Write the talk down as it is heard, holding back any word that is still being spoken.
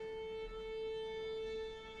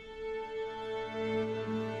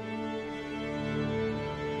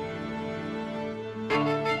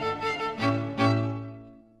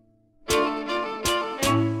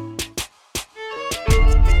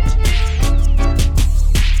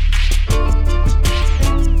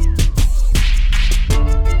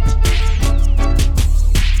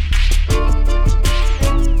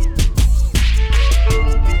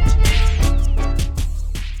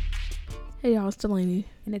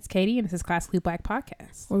Emily. And it's Katie, and this is Classically Black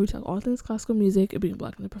Podcast, where we talk all things classical music and being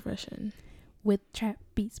black in the profession. with trap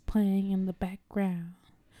beats playing in the background.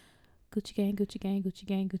 Gucci gang, Gucci gang, Gucci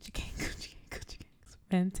gang, Gucci gang, Gucci gang, Gucci gang.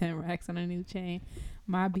 Spend 10 racks on a new chain.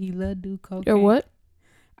 My beloved do cocaine. Your what?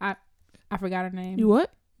 I forgot her name. You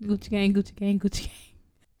what? Gucci gang, Gucci gang, Gucci gang.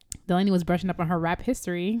 Delaney was brushing up on her rap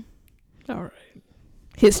history. All right.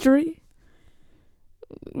 History?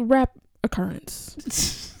 Rap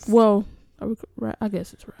occurrence. Well, I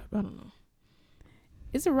guess it's rap. I don't know.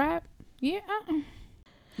 Is it rap? Yeah.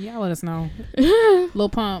 Yeah, let us know. Lil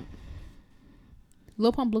Pump.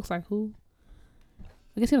 Lil Pump looks like who?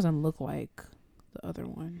 I guess he doesn't look like the other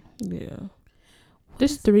one. Yeah.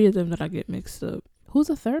 There's 3 of them that I get mixed up. Who's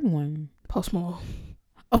the third one? Post Malone.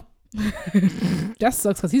 Oh. That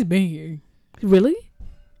sucks because he's been here. Really?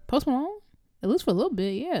 Post Malone? At least for a little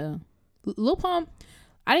bit, yeah. Lil Pump.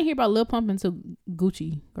 I didn't hear about Lil Pump until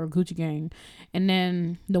Gucci or Gucci Gang. And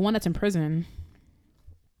then the one that's in prison.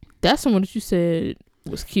 That's the one that you said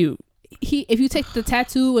was cute. If you take the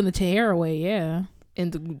tattoo and the hair away, yeah.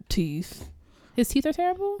 And the teeth. His teeth are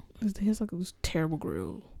terrible? He has like this terrible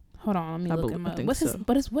grill. Hold on, let me look him up. What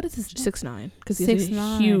is his 6ix9ine? Because he has a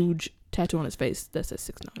 6ix9ine. huge tattoo on his face that says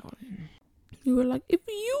 6ix9ine on it. You were like, if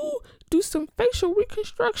you do some facial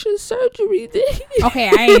reconstruction surgery, then okay,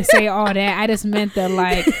 I ain't say all that. I just meant that,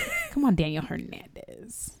 like, come on, Daniel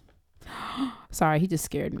Hernandez. Sorry, he just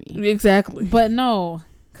scared me. Exactly. But no,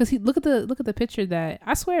 because he look at the picture that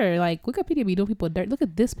I swear, like, Wikipedia be doing people dirt. Look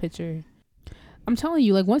at this picture. I'm telling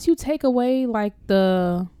you, like, once you take away like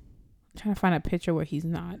I'm trying to find a picture where he's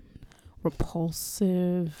not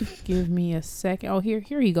repulsive. Give me a second. Oh, here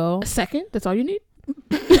you go. A second? That's all you need?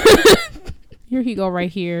 Here he go right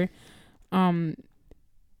here.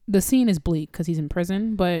 The scene is bleak because he's in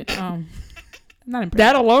prison, but not in prison.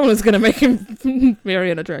 That alone is gonna make him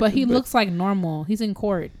very unattractive. But he looks like normal. He's in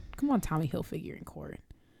court. Come on, Tommy Hilfiger in court.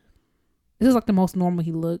 This is like the most normal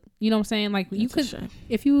he looked. You know what I'm saying? Like, you could,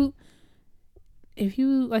 if you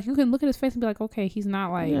like, you can look at his face and be like, okay, he's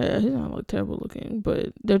not like, yeah, he's not like terrible looking,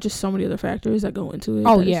 but there are just so many other factors that go into it.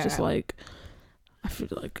 Oh, that yeah. It's just like, I feel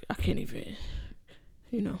like I can't even,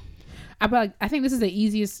 you know. I think this is the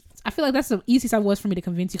easiest. I feel like that's the easiest I was for me to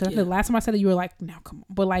convince you, because I feel the last time I said that you were like, no, come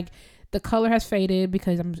on. But like, the color has faded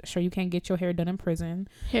because I'm sure you can't get your hair done in prison.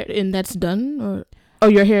 Hair, and that's done, or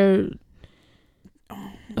your hair.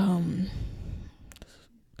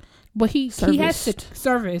 But he has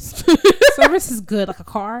service. Service is good, like a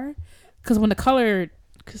car, because when the color,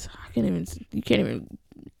 because you can't even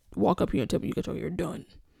walk up here and tell me you got your hair done.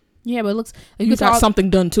 Yeah, but it looks like you got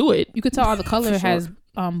something done to it. You could tell all the color has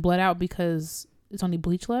bled out because it's only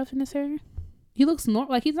bleach left in his hair. He looks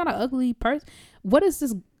normal, like he's not an ugly person. What is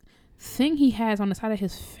this thing he has on the side of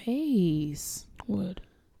his face? What?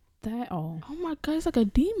 Oh my god, it's like a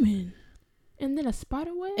demon. And then a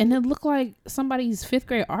spider web? And it looked like somebody's 5th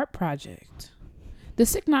grade art project. The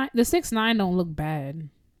 6ix9ine don't look bad.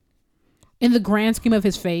 In the grand scheme of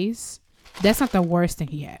his face, that's not the worst thing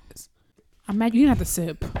he has. Imagine you didn't have to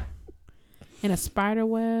sip. And a spider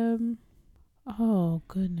web. Oh,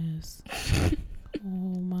 goodness.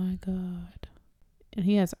 Oh, my God. And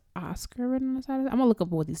he has Oscar written on the side of it. I'm going to look up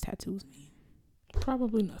what these tattoos mean.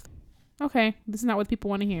 Probably nothing. Okay. This is not what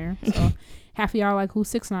people want to hear. So, half of y'all like,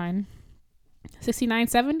 who's 6ix9ine? 69,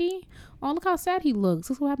 70? Oh, look how sad he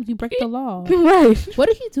looks. Look what happens. You break the law. Right. What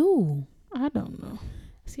did he do? I don't know.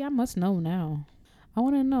 See, I must know now. I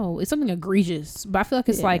want to know. It's something egregious, but I feel like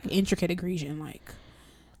it's like intricate egregious. Like,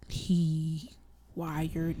 he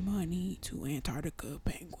wired money to Antarctica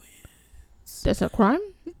penguins. That's a crime?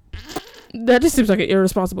 That just seems like an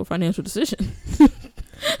irresponsible financial decision.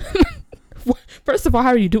 First of all, how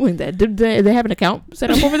are you doing that? Did they have an account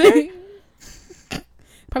set up over there?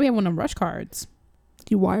 Probably have one of them rush cards.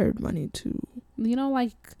 You wired money to, you know,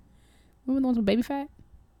 like, remember the ones with Baby Fat?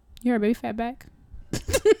 You heard Baby Fat back?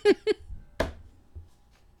 Shout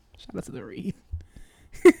out to the read.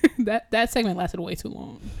 that segment lasted way too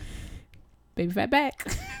long. Baby Fat back.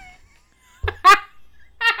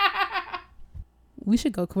 We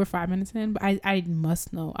should go. We're 5 minutes in, but I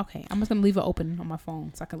must know. Okay, I'm just gonna leave it open on my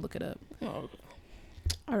phone so I can look it up. Oh.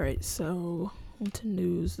 All right, so into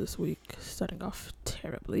news this week, starting off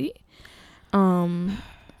terribly. I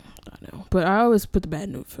know, but I always put the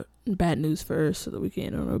bad news first so that we can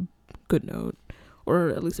end on a good note, or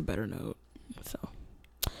at least a better note. So,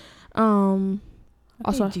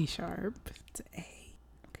 also G sharp to A.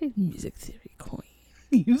 Okay, music theory queen.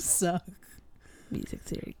 You suck. Music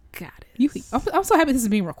theory goddess. I'm so happy this is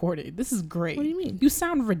being recorded. This is great. What do you mean? You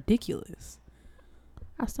sound ridiculous.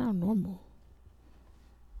 I sound normal.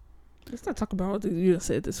 Let's not talk about what you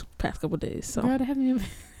said this past couple days. So Girl, it hasn't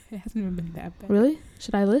even been that bad. really,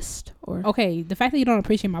 should I list or Okay, the fact that you don't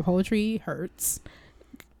appreciate my poetry hurts.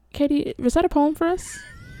 Katie? Was that a poem for us?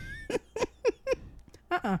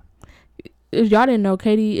 If y'all didn't know,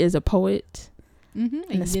 Katie is a poet,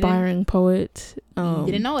 an aspiring poet. You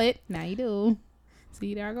didn't know it. Now you do.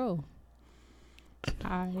 See, there I go.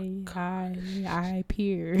 I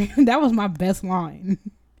peer. That was my best line.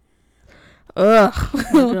 Ugh. Oh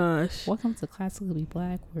my gosh. Welcome to Classically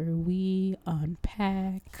Black, where we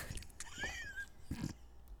unpack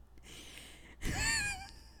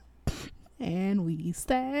and we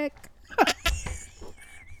stack.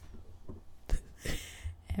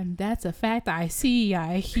 And that's a fact I see,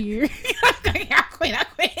 I hear. I quit.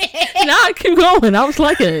 Nah, I keep going. I was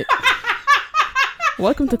liking it.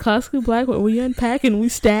 Welcome to Classically Black, where we unpack and we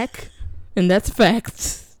stack. And that's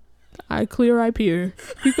facts. I clear, I peer.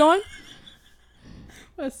 Keep going.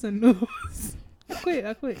 What's the news?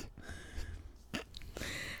 I quit.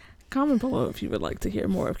 Comment below if you would like to hear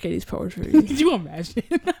more of Katie's poetry. Could you imagine?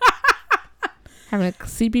 Having a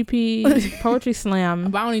CBP poetry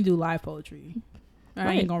slam. But I only do live poetry. I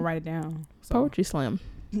Right. ain't gonna write it down. So. Poetry slam.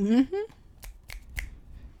 Mm-hmm.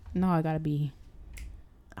 No, I gotta be.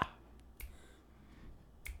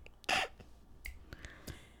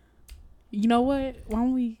 You know what? Why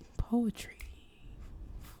don't we poetry?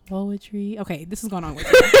 Okay, this is going on with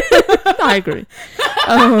I agree.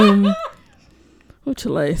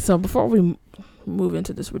 Chile. So before we move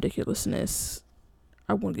into this ridiculousness,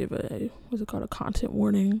 I want to give a content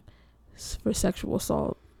warning for sexual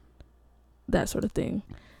assault, that sort of thing.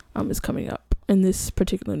 Is coming up in this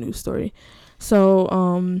particular news story. So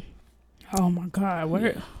oh my God,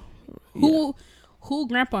 where? Yeah. Who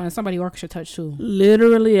grandpa and somebody orchestra touched too?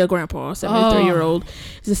 Literally a grandpa, 73-year-old.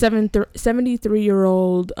 He's a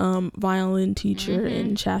 73-year-old violin teacher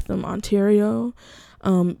in Chatham, Ontario.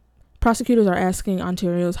 Prosecutors are asking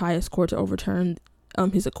Ontario's highest court to overturn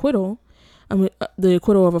his acquittal, the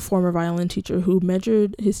acquittal of a former violin teacher who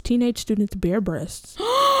measured his teenage students' bare breasts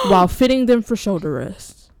while fitting them for shoulder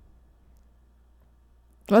rests.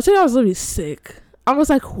 I think I was literally sick. I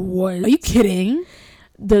was like, what? Are you kidding?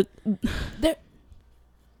 They're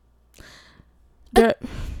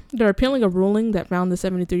appealing a ruling that found the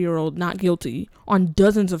 73-year-old not guilty on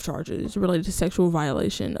dozens of charges related to sexual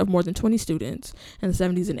violation of more than 20 students in the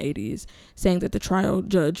 70s and 80s, saying that the trial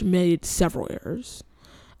judge made several errors.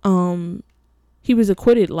 He was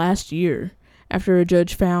acquitted last year after a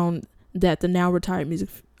judge found that the now retired music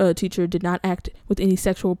teacher did not act with any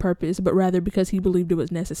sexual purpose, but rather because he believed it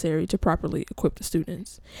was necessary to properly equip the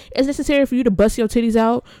students. It's necessary for you to bust your titties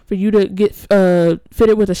out, for you to get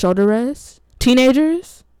fitted with a shoulder rest?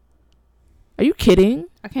 Teenagers? Are you kidding?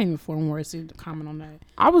 I can't even form words to comment on that.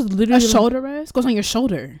 I was literally a shoulder rest goes on your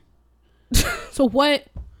shoulder. So what?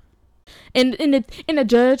 And the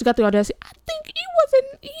judge got the audacity. I think he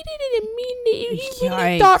didn't mean it. He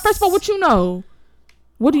really thought. First of all, what you know?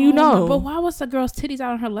 What do you know? But why was the girl's titties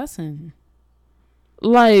out on her lesson?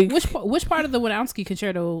 Like which part of the Witkowski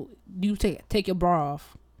concerto do you take your bra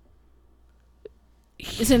off?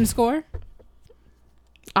 It's in the score.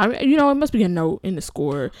 It must be a note in the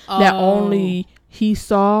score that only he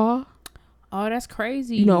saw. Oh, that's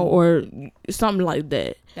crazy. Or something like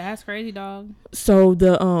that. That's crazy, dog. So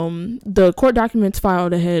the court documents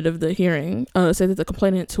filed ahead of the hearing said that the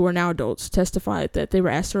complainants, who are now adults, testified that they were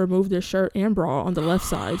asked to remove their shirt and bra on the left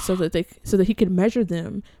side so that he could measure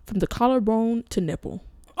them from the collarbone to nipple.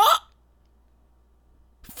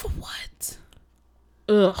 For what?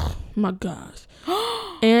 Ugh, my gosh.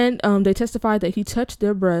 And they testified that he touched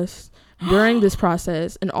their breasts during this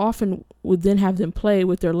process and often would then have them play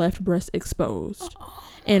with their left breast exposed.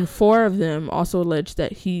 And 4 of them also alleged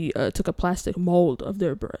that he took a plastic mold of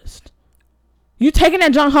their breast. You taking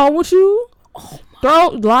that junk home with you?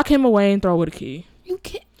 Lock him away and throw with a key. You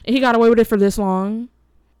can't. And he got away with it for this long.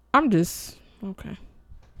 I'm just okay.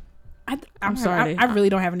 I'm sorry. I really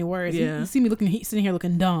don't have any words. Yeah. You see me sitting here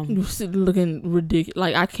looking dumb. Looking ridiculous.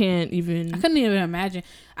 Like I couldn't even imagine.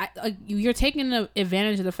 You're taking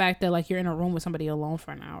advantage of the fact that like you're in a room with somebody alone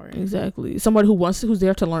for an hour. Exactly. Somebody who's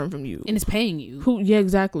there to learn from you and is paying you.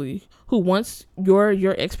 Exactly. Who wants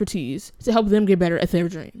your expertise to help them get better at their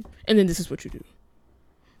dream. And then this is what you do.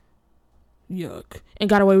 Yuck. And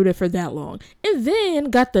got away with it for that long. And then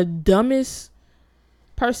got the dumbest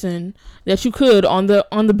person that you could on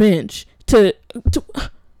the bench to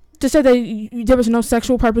say that there was no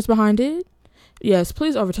sexual purpose behind it. Yes,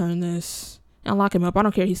 please overturn this and lock him up. I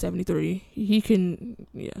don't care. He's 73. He can,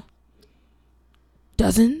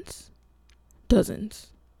 dozens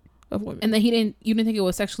of women. And then you didn't think it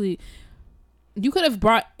was sexually You could have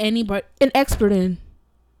brought anybody. An expert in.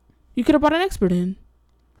 You could have brought an expert in.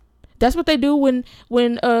 That's what they do when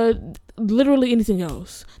literally anything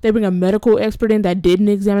else. They bring a medical expert in that didn't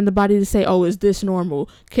examine the body to say, oh, is this normal?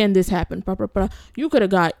 Can this happen? Blah, blah, blah. You could have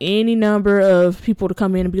got any number of people to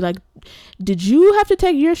come in and be like, did you have to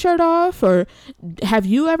take your shirt off? Or have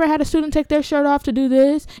you ever had a student take their shirt off to do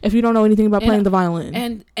this? If you don't know anything about playing the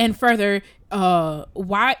violin. And further,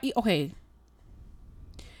 why? Okay.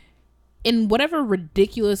 In whatever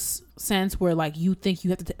ridiculous sense where like you think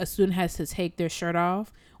you have to, a student has to take their shirt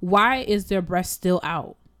off, why is their breast still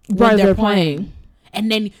out when they're playing?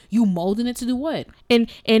 And then you molding it to do what? And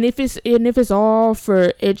if it's all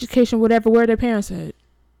for education, whatever, where are their parents at?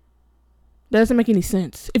 That doesn't make any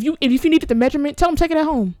sense. If you needed the measurement, tell them take it at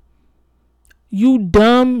home. You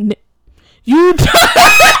dumb you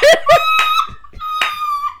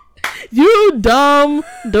dumb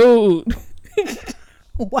dude.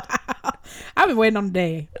 Wow. I've been waiting on the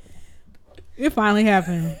day. It finally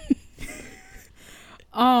happened.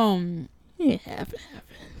 It happened.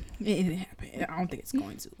 It happened. I don't think it's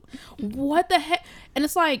going to. What the heck? And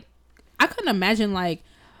it's like, I couldn't imagine like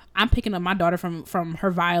I'm picking up my daughter from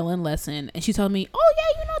her violin lesson and she told me, oh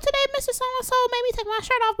yeah, today Mr. So-and-so made me take my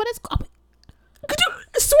shirt off, but it's could you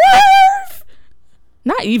swerve?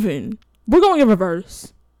 Not even. We're going in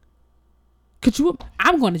reverse. Could you?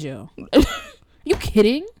 I'm going to jail. You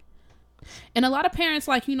kidding? And a lot of parents,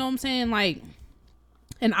 like, you know what I'm saying, like,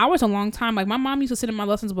 and I was a long time, like, my mom used to sit in my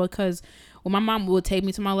lessons because when my mom would take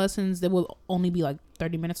me to my lessons, they would only be like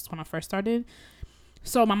 30 minutes when I first started.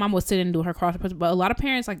 So my mom would sit and do her cross. But a lot of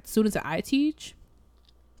parents, like students that I teach,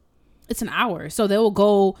 it's an hour. So they will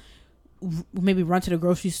go maybe run to the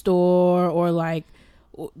grocery store or like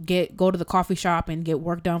go to the coffee shop and get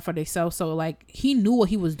work done for themselves. So like he knew what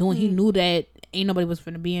he was doing. He knew that ain't nobody was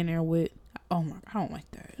going to be in there with, oh my, I don't like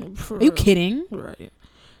that. Are you kidding? Right.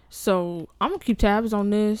 So I'm gonna keep tabs on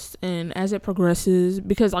this, and as it progresses,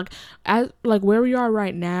 because like where we are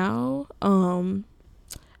right now,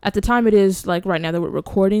 at the time it is like right now that we're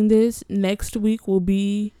recording this, next week will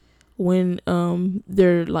be when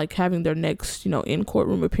they're like having their next in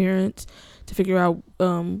courtroom appearance to figure out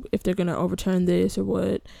if they're gonna overturn this or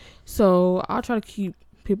what. So I'll try to keep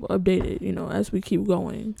people updated as we keep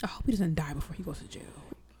going. I hope he doesn't die before he goes to jail.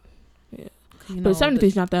 Yeah, but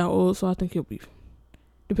 73's not that old, so I think he'll be,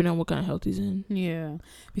 depending on what kind of health he's in. Yeah,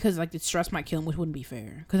 because like the stress might kill him, which wouldn't be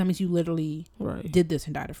fair. Because that means you literally did this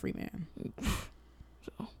and died a free man.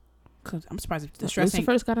 So, because I'm surprised if the stress.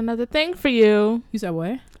 Lucifer's got another thing for you. You said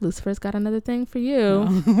what? Lucifer's got another thing for you.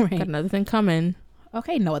 Oh, right. Got another thing coming.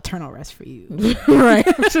 Okay, no eternal rest for you. Right.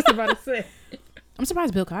 I was just about to say. I'm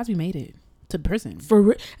surprised Bill Cosby made it to prison.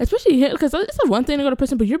 Especially him, because it's a one thing to go to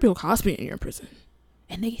prison, but you're Bill Cosby and you're in prison.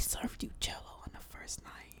 And they served you Jell-O on the first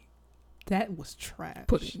night. That was trash.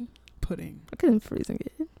 Pudding. I couldn't freezing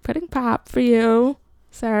it. Pudding pop for you,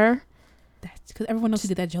 sir. That's because everyone else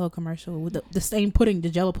did that Jell-O commercial with the same pudding, the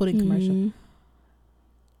Jell-O pudding commercial.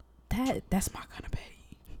 That's my kind of petty.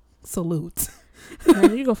 Salute.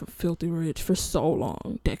 Man, you go from filthy rich for so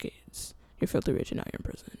long, decades. You're filthy rich and now you're in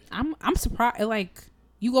prison. I'm surprised. Like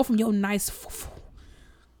you go from your nice,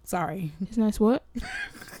 sorry, it's nice what?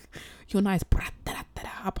 Your nice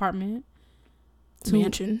apartment to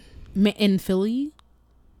mansion in Philly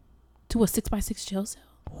to a 6x6 jail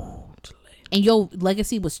cell. And your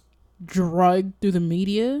legacy was drugged through the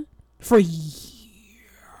media for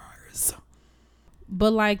years.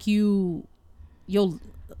 But like I'm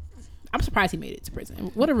surprised he made it to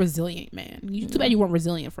prison. What a resilient man. Too bad you weren't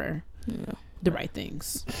resilient for the right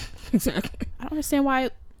things. Exactly. I don't understand why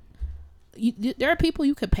there are people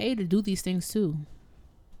you could pay to do these things too.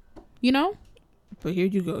 But here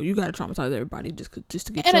you go. You got to traumatize everybody just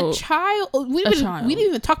to get a child. We didn't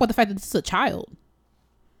even talk about the fact that this is a child.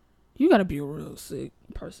 You got to be a real sick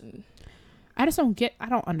person. I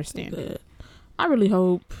don't understand it. I really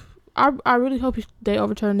hope they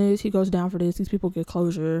overturn this. He goes down for this. These people get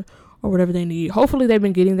closure or whatever they need. Hopefully they've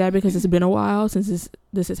been getting that because it's been a while since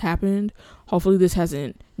this has happened. Hopefully this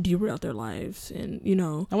hasn't derailed their lives. And,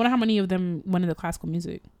 I wonder how many of them went into classical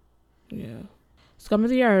music. Yeah. Scum of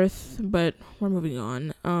the earth, but we're moving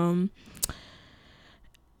on.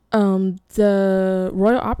 The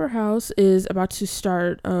Royal Opera House is about to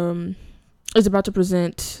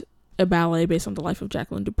present a ballet based on the life of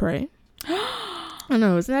Jacqueline du Pré. I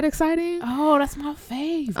know, isn't that exciting? Oh, that's my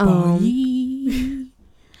fave.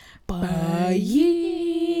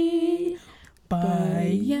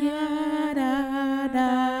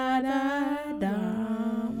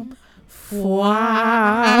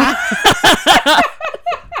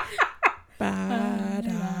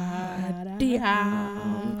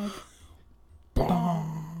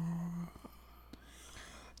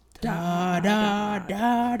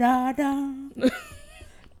 Da da da.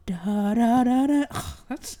 Da da da da.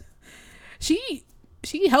 That's she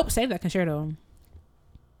helped save that concerto.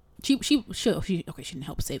 She didn't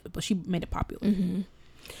help save it, but she made it popular.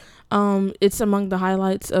 It's among the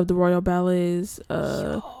highlights of the Royal Ballet's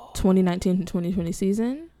 2019 to 2020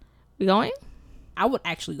 season. We going? I would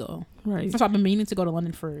actually go. Right. So I've been meaning to go to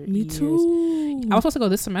London for years. Too. I was supposed to go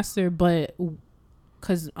this semester, but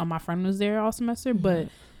because my friend was there all semester, but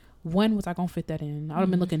when was I gonna fit that in? I would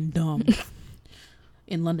have been looking dumb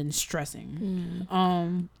in London, stressing.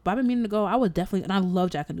 But I've been meaning to go. I would definitely, and I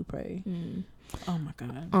love Jacques Dupre. Oh my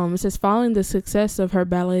god. It says following the success of her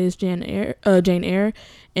ballets Jane Eyre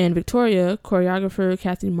and Victoria, choreographer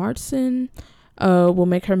Kathy Martin will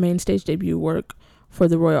make her main stage debut work for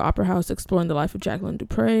the Royal Opera House, exploring the life of Jacqueline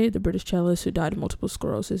Dupre, the British cellist who died of multiple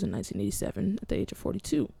sclerosis in 1987 at the age of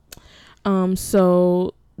 42.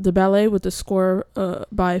 So the ballet with the score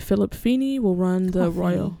by Philip Feeney will run at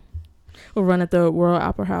the Royal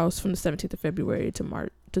Opera House from the 17th of February to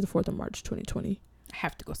the 4th of March 2020. I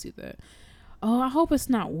have to go see that. Oh, I hope it's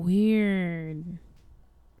not weird.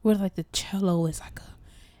 Where like the cello is like a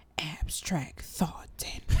abstract thought,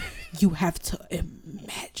 and you have to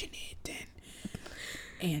imagine it,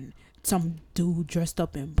 and some dude dressed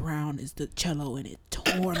up in brown is the cello, and it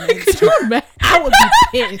torments her. I would be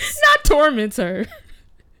pissed. Not torments her.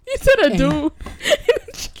 You said a dude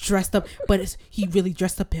dressed up, but he really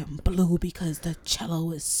dressed up in blue because the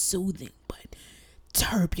cello is soothing, but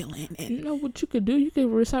turbulent. And you know what you could do? You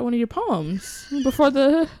could recite one of your poems before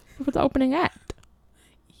the opening act.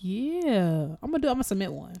 Yeah, I'm gonna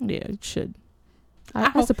submit one. Yeah, you should.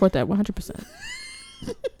 I support that 100%.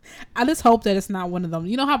 I just hope that it's not one of them.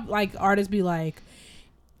 You know how like artists be like,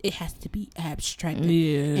 it has to be abstract.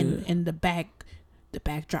 Yeah. And the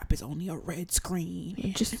backdrop is only a red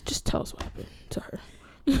screen. Just tell us what happened to her.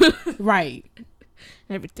 Right.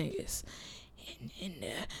 Everything is. And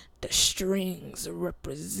the strings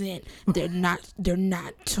represent. They're not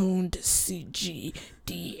tuned to C, G,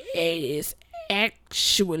 D, A. Is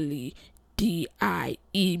actually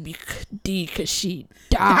D-I-E because she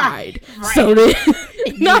died. Right. So then,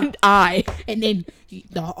 not I. And then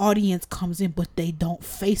the audience comes in, but they don't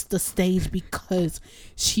face the stage because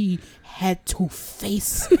she had to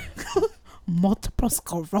face multiple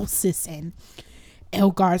sclerosis, and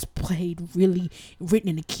Elgar's played written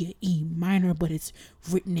in the key of E minor, but it's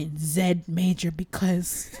written in Z major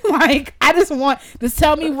because, like, I just want to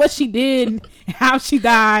tell me what she did and how she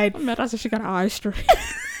died. I'm mad I said she got an eye straight.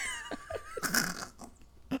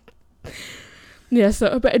 Yeah,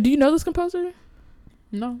 so, but do you know this composer?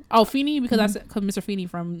 No. Oh, Feeney, because I said Mr. Feeney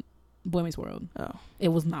from Boy Meets World. Oh. It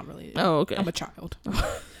was not related. Oh, okay. I'm a child.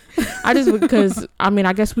 I just, because, I mean,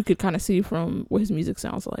 I guess we could kind of see from what his music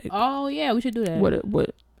sounds like. Oh, yeah, we should do that.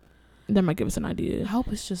 What that might give us an idea. I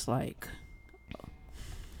hope it's just like,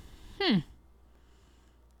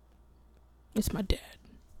 It's my dad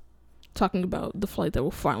talking about the flight that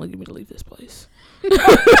will finally get me to leave this place.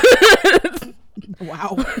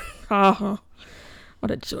 Wow.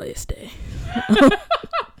 What a joyous day.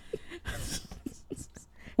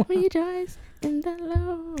 Rejoice in the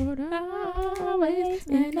Lord always,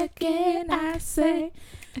 and again I say,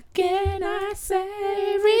 rejoice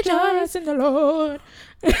in the Lord.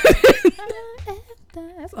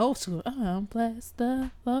 Oh, so bless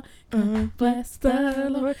the Lord, bless the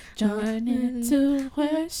Lord, join in to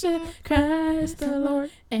worship Christ the Lord,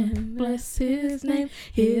 and bless His name,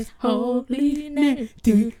 His holy name,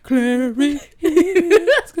 declaring He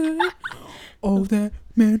is good. Oh, that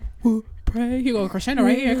man will pray. You go crescendo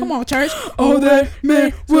right here. Come on, church. Oh, that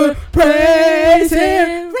man will praise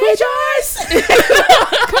Him. Rejoice.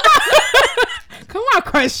 Come on,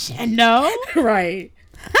 crescendo. Right.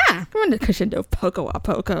 Ha! Come on, the crescendo of Poco a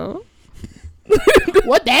Poco.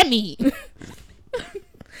 What that mean?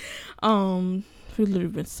 We've literally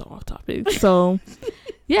been so off topic. So,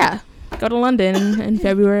 yeah, go to London in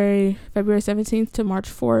February 17th to March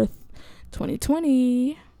 4th,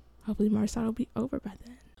 2020. Hopefully, Marcel will be over by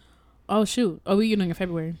then. Oh shoot! Oh, we're doing in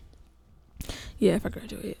February. Yeah, if I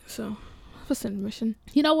graduate. So, I'll send a mission.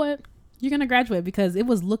 You know what? You're gonna graduate because it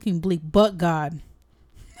was looking bleak, but God.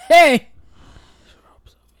 Hey.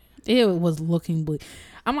 It was looking bleak.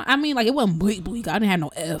 I mean, like, it wasn't bleak. I didn't have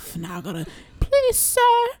no F. Now I gotta, please, sir,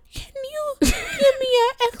 can you give me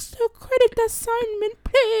an extra credit assignment,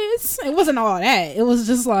 please? It wasn't all that. It was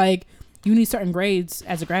just like, you need certain grades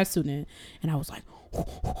as a grad student. And I was like,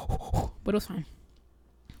 but it was fine.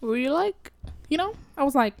 What were you like? You know? I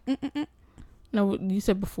was like, No, you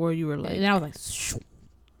said before you were like. And I was like, shoo.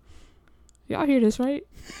 Y'all hear this, right?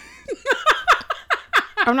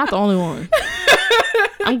 I'm not the only one.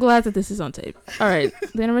 I'm glad that this is on tape. All right,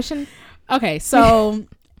 the intermission. Okay, so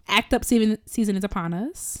Act Up season is upon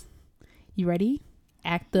us. You ready?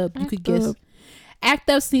 Act Up. You could guess. Act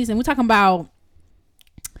Up season. We're talking about.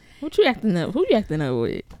 What you acting up? Who you acting up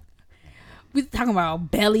with? We're talking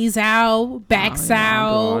about bellies out, backs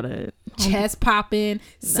out, chest popping,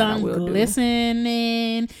 sun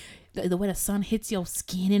glistening. The way the sun hits your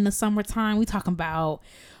skin in the summertime. We talking about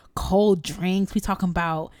cold drinks. We talking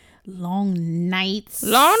about long nights.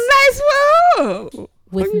 Whoa.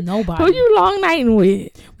 With nobody. Who you long nighting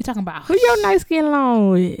with? We talking about who your night skin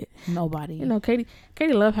long with? Nobody. You know, Katie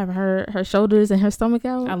love having her shoulders and her stomach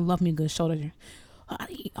out. I love me a good shoulder.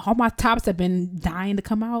 All my tops have been dying to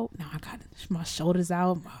come out. Now I got my shoulders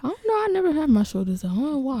out. I don't know. I never had my shoulders out. I don't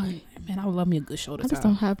know why. Man, I would love me a good shoulder. I just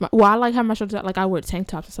don't have my. Well, I like having my shoulders out. Like I wear tank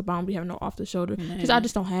tops and stuff. But I don't be having no off the shoulder because I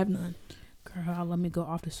just don't have none. Girl, I love me go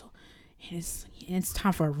off the shoulder. It's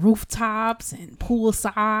time for rooftops and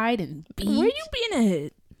poolside and beach. Where you been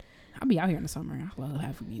at? I'll be out here in the summer. I love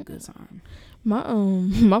having me a good time. My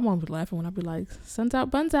mom would laughing when I be like, "Sun's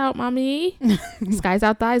out, buns out, mommy. Skies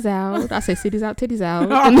out, thighs out." I say, "Cities out, titties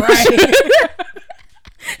out." All right.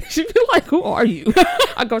 She'd be like, "Who are you?"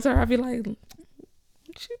 I go to her. I be like,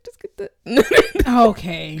 "She just get the."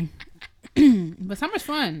 Okay. But summer's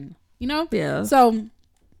fun, you know. Yeah. So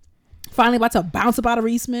finally about to bounce up out of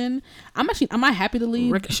Reisman. I'm not happy to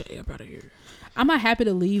leave. Ricochet up out of here. I'm not happy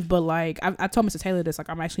to leave, but like I told Mr. Taylor this, like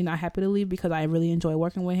I'm actually not happy to leave because I really enjoy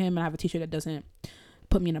working with him and I have a teacher that doesn't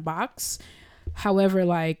put me in a box. However,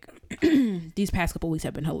 like these past couple weeks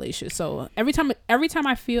have been hellacious. So every time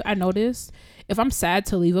I notice if I'm sad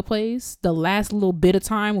to leave a place, the last little bit of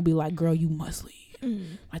time will be like, girl, you must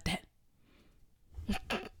leave. Like that.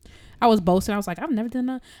 I was boasting. I was like, I think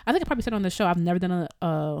I probably said on the show, I've never done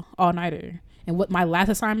a all-nighter. And what my last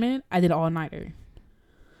assignment, I did an all-nighter.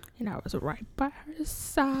 And I was right by her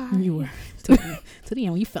side. You were to the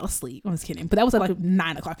end when you fell asleep. I'm just kidding, but that was at like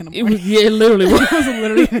 9 o'clock in the morning. It literally was.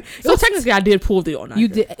 So technically, I did pull the all night. You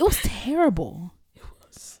did. It was terrible. It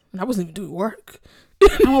was, and I wasn't even doing work.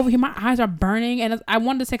 I'm over here. My eyes are burning, and I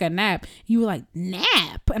wanted to take a nap. You were like,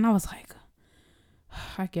 nap, and I was like,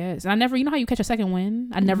 I guess. And I never. You know how you catch a second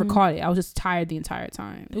wind? I never caught it. I was just tired the entire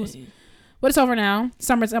time. It was, but it's over now.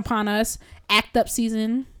 Summer's upon us. Act Up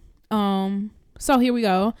season. So here we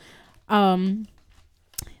go. The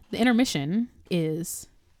intermission is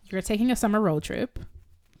you're taking a summer road trip.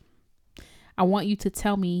 I want you to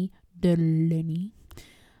tell me, Delaney,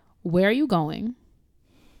 where are you going?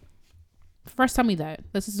 First, tell me that.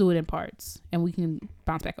 Let's just do it in parts, and we can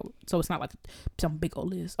bounce back up. So it's not like some big old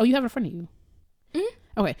list. Oh, you have it in front of you.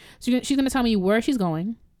 Mm-hmm. Okay, so she's gonna tell me where she's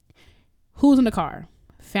going, who's in the car,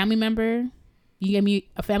 family member. You gave me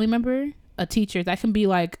a family member. A teacher that can be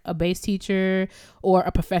like a base teacher or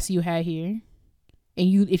a professor you had here, and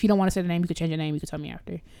you, if you don't want to say the name, you could change your name. You could tell me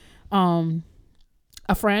after.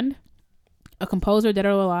 A friend, a composer dead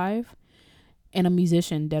or alive, and a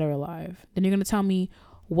musician dead or alive. Then you're gonna tell me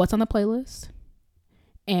what's on the playlist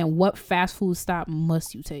and what fast food stop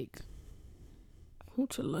must you take.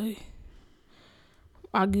 Chile.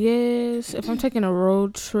 I guess if I'm taking a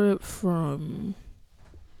road trip from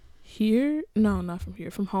here, no, not from here,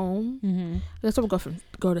 from home. I guess I would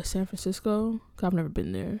go to San Francisco because I've never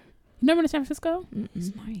been there. You never been to San Francisco?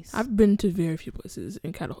 It's nice. I've been to very few places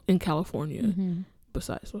in California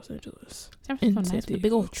besides Los Angeles. San Francisco nice with the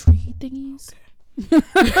big old tree thingies.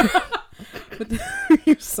 Okay.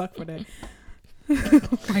 You suck for that.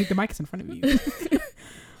 Like the mic is in front of you.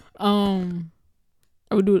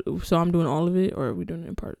 Are we doing? So I'm doing all of it, or are we doing it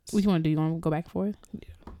in parts? What do you want to do? You want to go back and forth?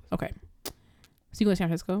 Yeah. Okay. So you go to San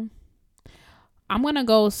Francisco. I'm gonna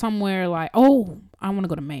go somewhere like, I want to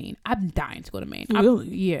go to Maine. I'm dying to go to Maine. Really?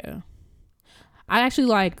 Yeah. I actually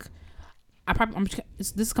like.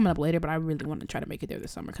 This is coming up later, but I really want to try to make it there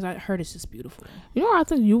this summer because I heard it's just beautiful. You know, I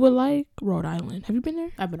think you would like Rhode Island. Have you been there?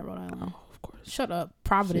 I've been to Rhode Island. Oh, of course. Shut up,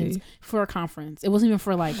 Providence. For a conference. It wasn't even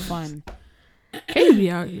for like fun. Katie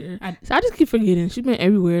be out here. I just keep forgetting. She's been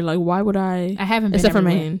everywhere. Like, why would I? I haven't been except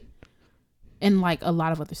everywhere. for Maine. And like a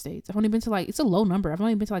lot of other states. I've only been to like, it's a low number. I've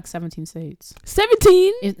only been to like 17 states.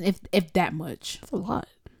 17? If that much. That's a lot.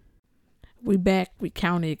 We back. We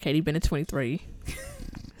counted. Katie been at 23.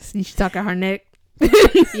 See, she stuck out her neck.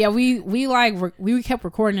 Yeah, we kept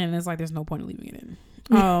recording it and it's like there's no point in leaving it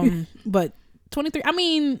in. But 23. I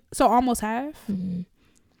mean, so almost half. Mm-hmm.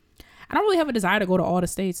 I don't really have a desire to go to all the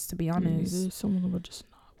states, to be honest. Some of them are just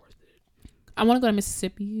not worth it. I want to go to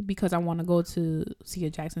Mississippi because I want to go to see a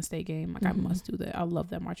Jackson State game. Like, I must do that. I love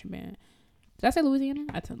that marching band. Did I say Louisiana?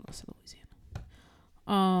 I said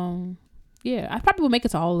Louisiana. Yeah, I probably would make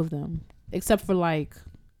it to all of them except for like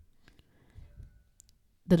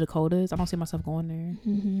The Dakotas. I don't see myself going there.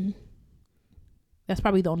 That's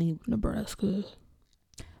probably the only. Nebraska.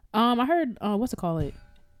 I heard. What's it called?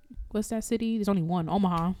 What's that city? There's only one.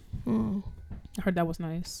 Omaha. I heard that was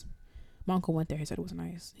nice. My uncle went there. He said it was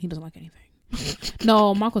nice. He doesn't like anything.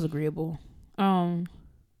 No, my uncle's agreeable. Yeah,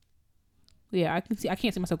 I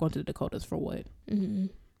can't see myself going to the Dakotas for what.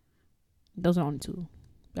 Those are the only two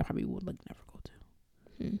I probably would like never go to.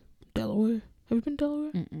 Delaware. Have you been to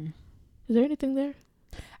Delaware? Is there anything there?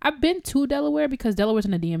 I've been to Delaware because Delaware's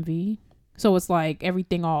in the DMV, so it's like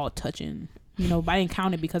everything all touching. You know, but I didn't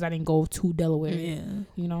count it because I didn't go to Delaware. Yeah.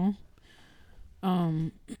 You know.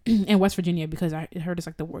 And West Virginia because I heard it's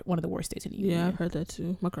like one of the worst states in the union. Yeah, I've heard that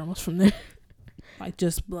too. My grandma's from there. Like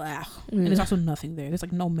just blah. And there's also nothing there. There's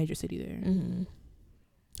like no major city there.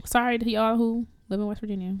 Sorry to y'all who live in West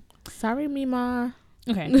Virginia. Sorry, Mima.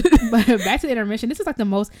 Okay, but back to the intermission. This is like the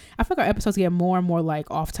most. I feel like our episodes get more and more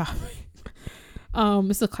like off topic.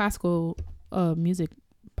 It's a classical music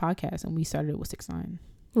podcast, and we started it with 6ix9ine.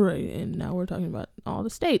 Right, and now we're talking about all the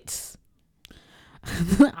states.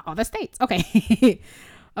 All the states. Okay.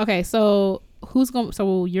 Okay. So who's going?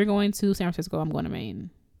 So you're going to San Francisco. I'm going to Maine.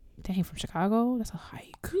 Dang, from Chicago. That's a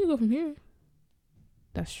hike. You can go from here.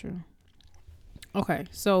 That's true. Okay.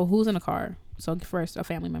 So who's in the car? So first, a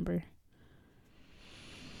family member.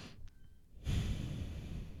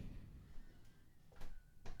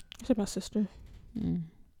 I said my sister.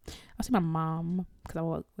 I'll say my mom because I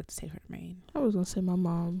would like to take her to Maine. I was gonna say my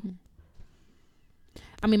mom.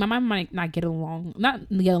 I mean, my mom might not get along.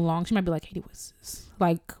 She might be like, "Hey, what's this?"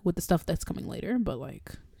 Like with the stuff that's coming later, but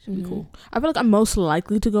like, she'll be cool. I feel like I'm most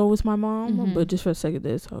likely to go with my mom, but just for the sake of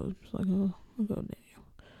this, I was like, "Oh, I'll go Daniel."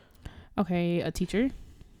 Okay, a teacher.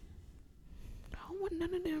 I don't want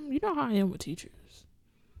none of them. You know how I am with teachers.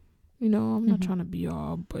 You know, I'm not trying to be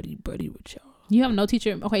all buddy with y'all. You have no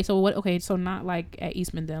teacher. Okay, so what? Okay, so not like at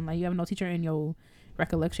Eastman then. Like you have no teacher in your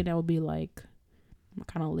recollection that would be like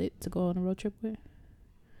kind of lit to go on a road trip with.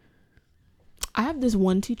 I have this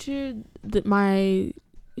one teacher that my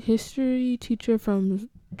history teacher from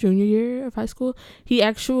junior year of high school. He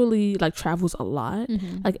actually like travels a lot.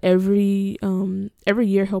 Like every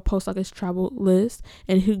year he'll post like his travel list,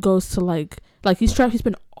 and he goes to like he's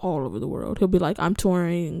been all over the world. He'll be like, I'm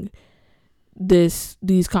touring these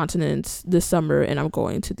continents this summer, and I'm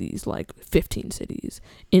going to these like 15 cities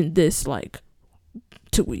in this like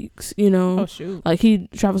 2 weeks. You know? Oh shoot! Like he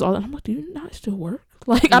travels all that. I'm like, do you not still work?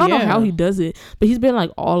 Like I don't know how he does it, but he's been like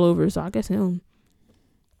all over. So I guess him.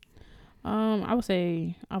 I would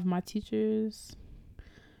say of my teachers,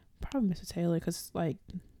 probably Mr. Taylor, because like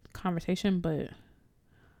conversation, but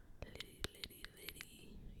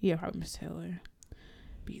yeah, probably Mr. Taylor.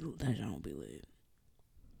 That don't be lit.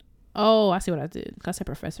 Oh, I see what I did. I said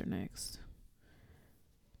professor next.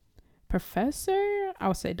 Professor, I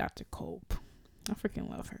would say Dr. Cope. I freaking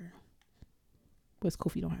love her. But it's cool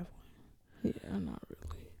if you don't have one. Yeah, not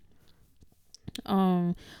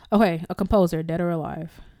really. Okay, a composer, dead or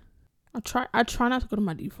alive. I try not to go to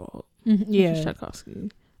my default. Yeah, Tchaikovsky.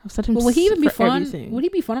 I've said him. But would he even be fun? Everything. Would he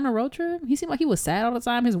be fun on a road trip? He seemed like he was sad all the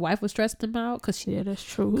time. His wife was stressing him out because yeah, that's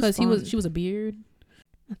true. Because she was a beard.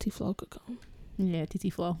 T Flow could come. Yeah,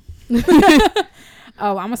 TT Flow.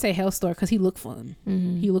 Oh, I'm gonna say Hellstore because he looked fun.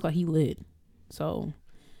 He looked like he lit. So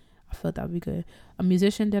I felt that would be good. A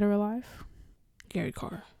musician, dead or alive? Gary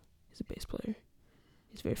Carr. He's a bass player.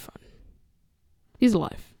 He's very fun. He's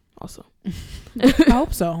alive also. I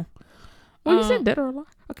hope so. Well, you said dead or alive?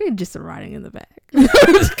 Okay, just riding in the back.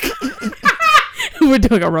 We're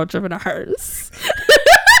doing a road trip in a hearse.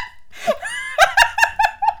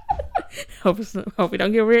 Hope we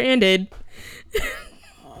don't get rear-ended.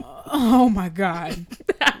 Oh my god!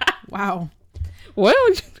 Wow. Well,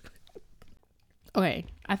 okay.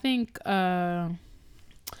 I think probably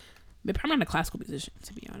not a classical musician,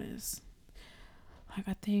 to be honest. Like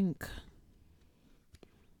I think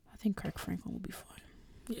Kirk Franklin would be fun.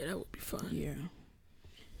 Yeah, that would be fun. Yeah.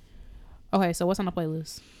 Okay, so what's on the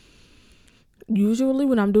playlist? Usually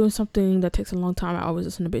when I'm doing something that takes a long time, I always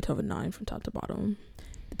listen to Beethoven 9 from top to bottom.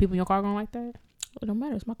 The people in your car gonna like that? It don't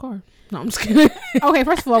matter. It's my car. No, I'm just kidding. Okay,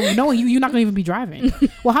 first of all, knowing you're not gonna even be driving.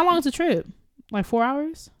 Well, how long is the trip? Like 4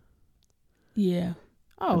 hours? Yeah.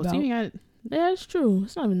 Oh, so you got. Yeah, it's true.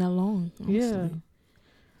 It's not even that long. Honestly.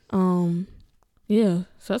 Yeah. Yeah.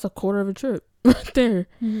 So that's a quarter of a trip right there.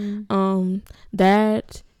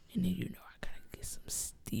 That, and then I gotta get some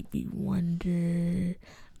Stevie Wonder.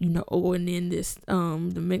 And then this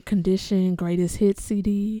the Mint Condition Greatest Hits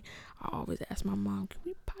CD. I always ask my mom, can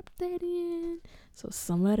we pop that in? So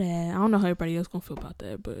some of that. I don't know how everybody else gonna feel about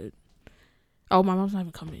that, but my mom's not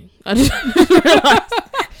even coming. I just realized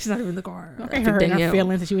She's not even in the car. Okay, her and her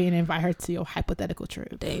feelings that you didn't invite her to your hypothetical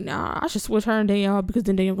trip. Dang, nah. I should switch her and Danielle because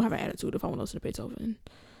then Danielle will have an attitude if I want to listen to Beethoven.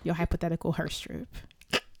 Your hypothetical Hearst trip.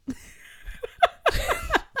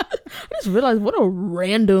 I just realized what a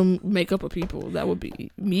random makeup of people that would be.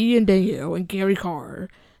 Me and Danielle and Gary Carr,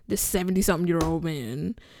 this 70-something-year-old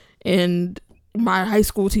man, and my high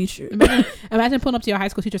school teacher. Imagine pulling up to your high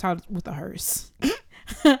school teacher's house with a hearse.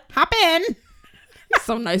 Hop in. He's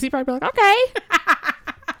so nice. He'd probably be like, okay.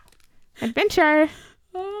 Adventure.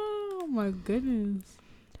 Oh my goodness.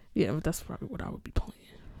 Yeah, but that's probably what I would be playing.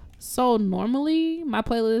 So normally my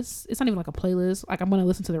playlist, it's not even like a playlist. Like I'm going to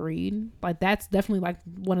listen to the read. Like that's definitely like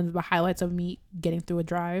one of the highlights of me getting through a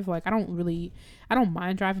drive. Like I don't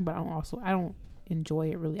mind driving, but I don't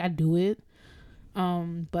enjoy it really. I do it.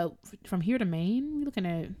 But from here to Maine, we're looking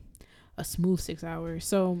at a smooth 6 hours.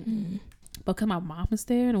 So, because my mom is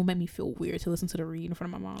there, and it will make me feel weird to listen to the read in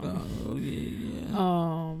front of my mom. Oh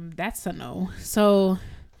yeah. That's a no. So,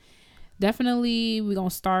 definitely we're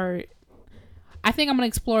gonna start. I think I'm gonna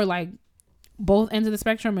explore like both ends of the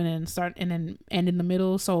spectrum, and then end in the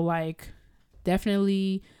middle. So, like,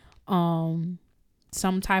 definitely, some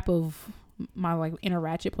type of my like Inner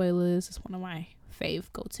Ratchet playlist is one of my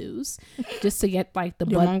fave go-tos, just to get like the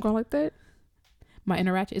your mom go like that. My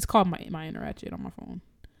Inner Ratchet, it's called my Inner Ratchet on my phone.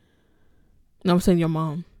 No, I'm saying your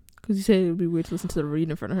mom, because you said it would be weird to listen to the read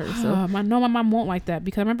in front of her. So my mom won't like that,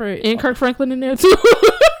 because I remember and Kirk Franklin in there too.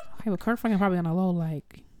 Okay, but Kirk Franklin probably on a low,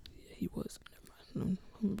 like yeah, he was. Never mind.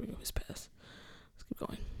 I'm gonna bring up his past. Let's keep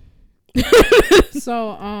going.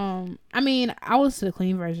 So I mean, I was to the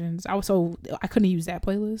clean versions. I couldn't use that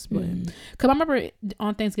playlist, but because I remember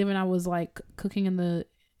on Thanksgiving I was like cooking in the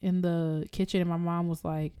kitchen, and my mom was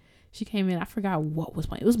like, she came in, I forgot what was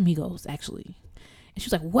playing. It was Migos actually, and she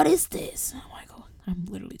was like, "What is this?" And I'm like, "Oh, I'm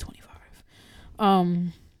literally 25."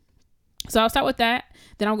 So I'll start with that.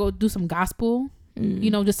 Then I'll go do some gospel,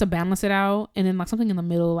 just to balance it out, and then like something in the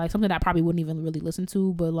middle, like something that I probably wouldn't even really listen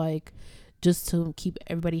to, but like just to keep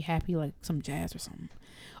everybody happy, like some jazz or something,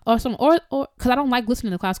 or because I don't like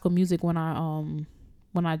listening to classical music when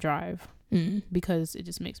I drive, because it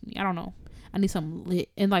just makes me, I don't know, I need something lit,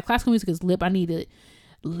 and like classical music is lit. I need it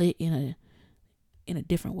lit in a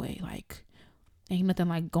different way. Like ain't nothing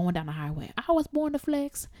like going down the highway. I was born to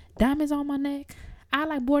flex, diamonds on my neck. I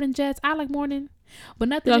like boarding jets. I like morning, but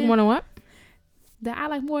nothing. You like morning what? That I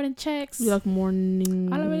like more than checks. You like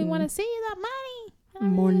morning? I don't really want to see the money.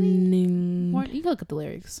 Morning. You can look at the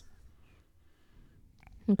lyrics.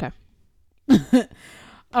 Okay.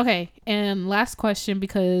 Okay, and last question,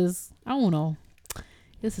 because I don't know.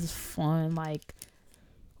 This is fun. Like,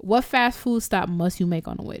 what fast food stop must you make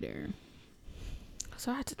on the way there?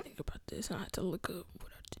 So I had to think about this. I had to look up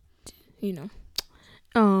what I did,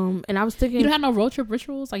 and I was thinking, you don't have no road trip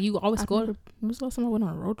rituals? Like, you always go. When was the last time I went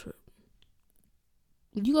on a road trip?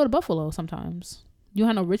 You go to Buffalo sometimes. You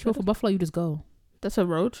don't have no ritual for Buffalo. You just go. That's a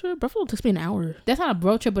road trip? Buffalo takes me an hour. That's not a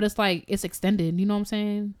road trip, but it's like, it's extended. You know what I'm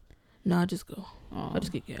saying? No, I just go. Oh. I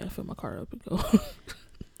just get gas, fill my car up and go.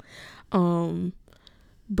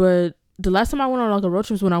 But the last time I went on like a road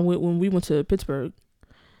trip was when we went to Pittsburgh.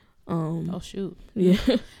 Oh shoot. Yeah.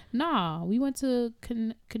 Nah, we went to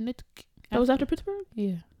Connecticut. That was after Pittsburgh?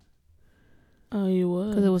 Yeah. Oh, it was.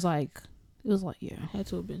 Because it was like, yeah. Had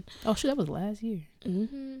to have been. Oh shoot, that was last year.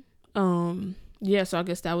 Yeah, so I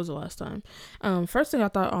guess that was the last time. First thing I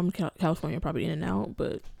thought, California, probably In-N-Out,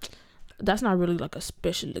 but that's not really like a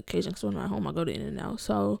special occasion, because when I'm at home I go to In-N-Out.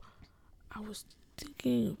 So I was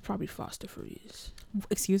thinking probably Foster Freeze.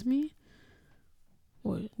 Excuse me?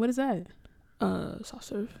 What is that? Soft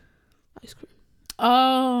serve ice cream.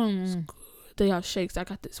 It's good. They have shakes. I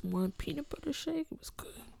got this one peanut butter shake. It was good.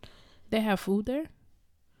 They have food there?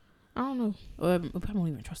 I don't know. I don't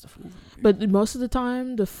even trust the food. But most of the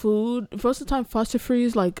time, Foster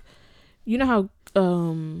Freeze, like, you know how,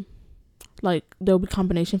 like, there'll be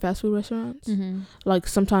combination fast food restaurants? Mm-hmm. Like,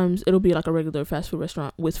 sometimes it'll be like a regular fast food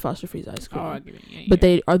restaurant with Foster Freeze ice cream. Oh, I get it. Yeah, but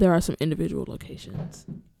there are some individual locations.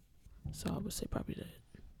 So I would say probably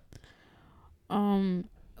that.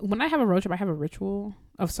 When I have a road trip, I have a ritual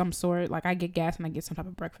of some sort. Like, I get gas and I get some type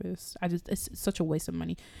of breakfast. It's such a waste of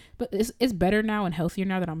money, but it's better now and healthier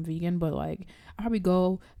now that I'm vegan. But like, I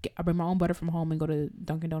probably I bring my own butter from home and go to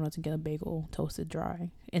Dunkin' Donuts and get a bagel toasted dry,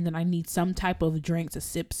 and then I need some type of drink to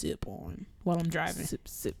sip on while I'm driving.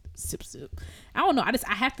 Sip. I don't know.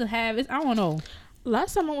 I have to have it. I don't know.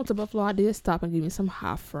 Last time I went to Buffalo, I did stop and give me some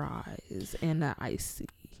hot fries and an icy.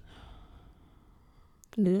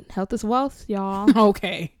 Dude, health is wealth, y'all.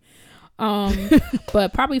 Okay.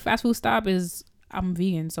 But probably fast food stop is, I'm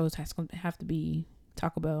vegan, so it's going to have to be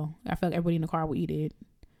Taco Bell. I feel like everybody in the car will eat it.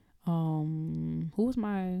 Who was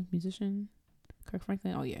my musician? Kirk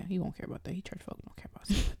Franklin. Oh yeah, he won't care about that. He church folk don't care about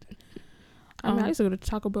stuff like that. I mean, I used to go to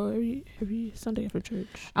Taco Bell every Sunday after church.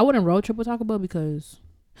 I wouldn't road trip with Taco Bell because,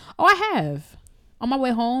 I have. On my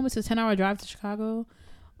way home, it's a 10-hour drive to Chicago.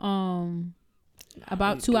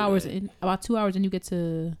 About 2 hours in. About 2 hours, and you get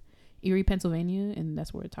to Erie, Pennsylvania, and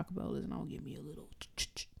that's where Taco Bell is. And I'll give me a little.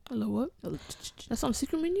 A little what? That's on the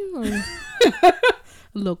secret menu, or a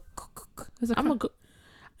little. I'm gonna go.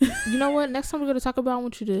 You know what? Next time we go to Taco Bell, I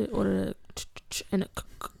want you to order and a.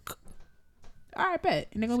 All right, bet.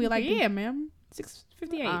 And they're gonna be like, "Yeah, ma'am,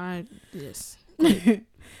 $6.58." Yes.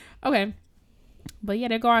 Okay. But yeah,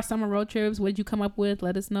 there go our summer road trips. What did you come up with?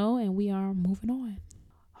 Let us know, and we are moving on.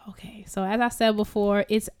 Okay, so as I said before,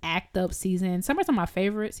 it's act up season. Summer's my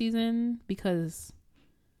favorite season because.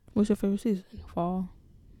 What's your favorite season? Fall.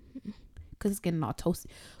 Because it's getting all toasty.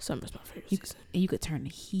 Summer's my favorite season. And you could turn the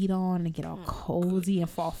heat on and get all cozy and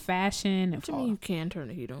fall fashion. And what you mean you can turn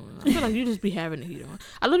the heat on? I feel like you just be having the heat on.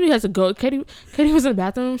 I literally had to go. Katie was in the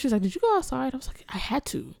bathroom. She's like, "Did you go outside?" I was like, "I had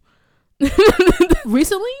to."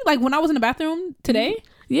 Recently? Like when I was in the bathroom today?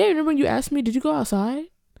 Yeah, remember when you asked me, "Did you go outside?"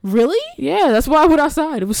 Really? Yeah, that's why I went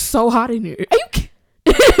outside. It was so hot in here. Are you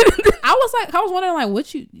I was wondering, like,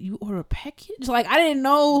 what you order a package? Like, I didn't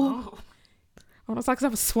know. Oh. I was like, 'cause I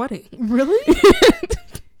was sweating. Really?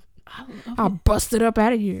 I busted up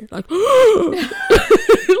out of here. Like,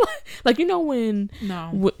 like you know when?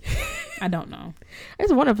 No, I don't know.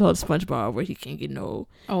 There's one episode of SpongeBob where he can't get no.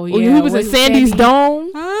 Oh yeah, he was in Sandy's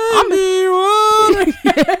dome. I need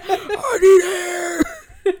hair.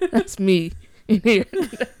 That's me in here.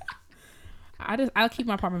 I'll keep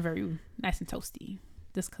my apartment very nice and toasty,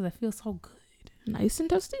 just because I feel so good. Nice and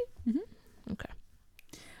toasty. Mm-hmm. Okay.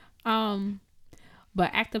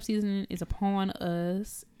 But act up season is upon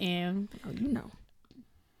us, and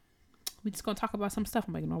we just gonna talk about some stuff.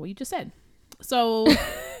 I'm ignore what you just said. So,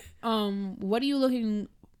 what are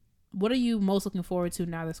you most looking forward to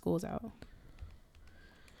now that school's out?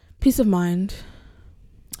 Peace of mind.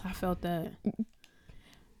 I felt that.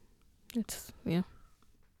 It's yeah.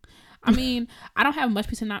 I mean, I don't have much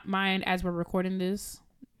peace of mind as we're recording this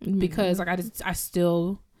because like I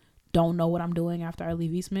still don't know what I'm doing after I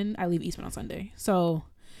leave Eastman. I leave Eastman on Sunday. So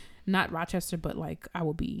not Rochester, but like I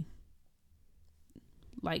will be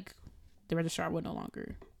like the registrar would no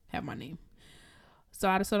longer have my name. So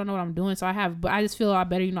I just don't know what I'm doing. But I just feel a lot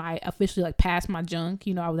better. I officially like passed my junk.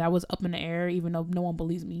 That was up in the air, even though no one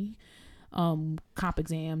believes me. Comp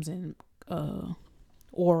exams and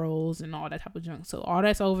orals and all that type of junk. So all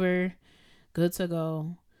that's over, good to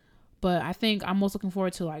go. But I think I'm most looking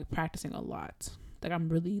forward to like practicing a lot. Like I'm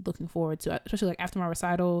really looking forward to, especially like after my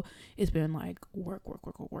recital, it's been like work,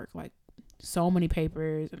 like so many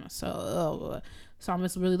papers and so I'm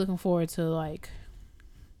just really looking forward to like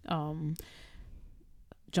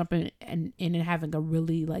jumping in and having a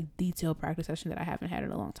really like detailed practice session that I haven't had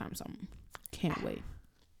in a long time. So I can't wait.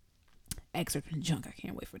 Excerpt and junk, I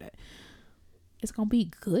can't wait for that. It's gonna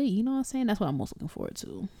be good, you know what I'm saying? That's what I'm most looking forward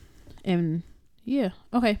to. And yeah,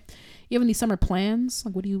 okay. You have any summer plans?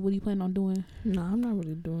 Like what do you plan on doing? No, I'm not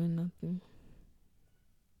really doing nothing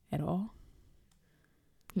at all.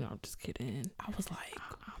 No, I'm just kidding. I was like,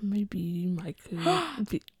 maybe Mike could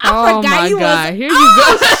be. I forgot you God. Here you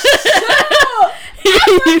go.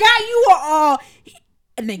 I forgot you were all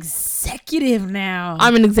an executive now.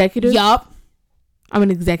 I'm an executive. Yup. I'm an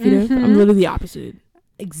executive. Mm-hmm. I'm literally the opposite.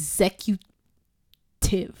 Executive.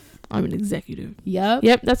 I'm an executive.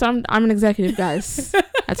 Yep. That's I'm an executive, guys.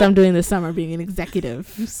 That's what I'm doing this summer, being an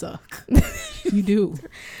executive. You suck. You do.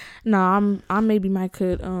 No, I maybe might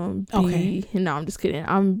could be. Okay. No, I'm just kidding.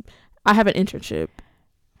 I have an internship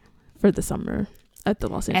for the summer at the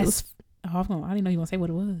Los Angeles. I didn't know you were gonna say what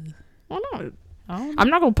it was. Why not? I'm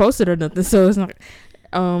not gonna post it or nothing, so it's not.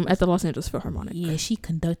 At the Los Angeles Philharmonic. Yeah, she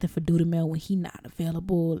conducting for Dudamel when he not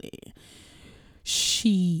available. And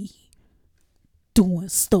she doing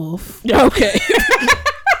stuff. Okay.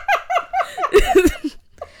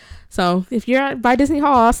 So if you're by Disney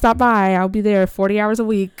Hall, stop by. I'll be there 40 hours a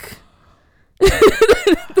week.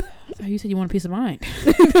 So you said you want a peace of mind.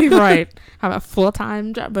 Right. I have a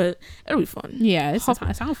full-time job, but it'll be fun. Yeah, it sounds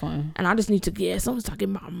fun. And I just need to get someone's to get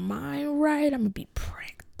my mind right. I'm gonna be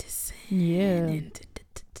practicing. Yeah.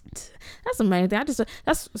 That's the main thing.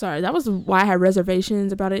 That was why I had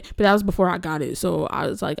reservations about it, but that was before I got it. So I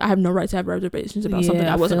was like, I have no right to have reservations about something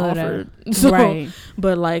I wasn't offered. So, right.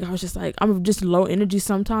 But like, I was just like, I'm just low energy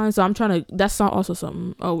sometimes. So I'm trying to, that's also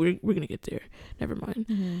something. Oh, we're going to get there. Never mind.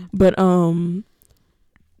 Mm-hmm. But,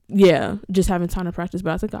 yeah, just having time to practice,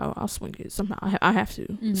 but I think I'll swing it somehow. I have to.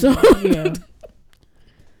 Mm-hmm. So, yeah.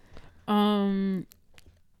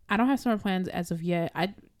 I don't have summer plans as of yet.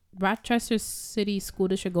 Rochester City School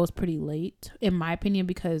District goes pretty late, in my opinion,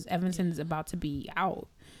 because Evanston is about to be out.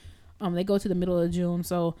 They go to the middle of June,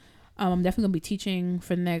 so I'm definitely gonna be teaching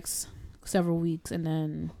for the next several weeks, and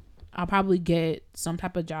then I'll probably get some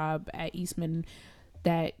type of job at Eastman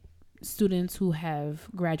that students who have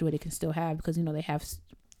graduated can still have, because you know they have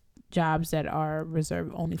jobs that are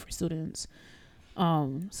reserved only for students. So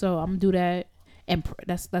I'm gonna do that, and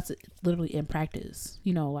that's literally in practice.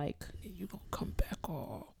 You know, like you gonna come back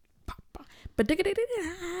all.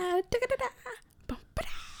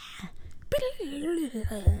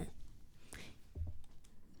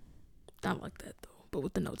 Not like that though, but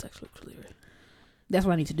with the notes actually clear. That's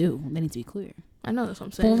what I need to do. They need to be clear. I know, that's what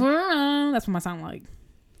I'm saying. That's what my sound like.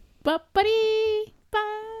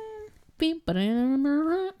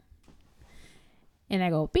 And I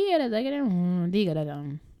go,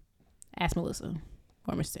 ask Melissa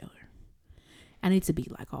or Miss Taylor. I need to be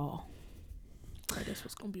like all. Right, that's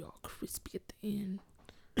what's gonna be all crispy at the end.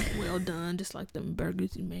 Well done, just like them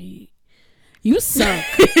burgers you made. You suck.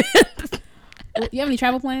 You have any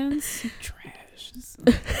travel plans? Trash. This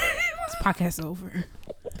podcast over.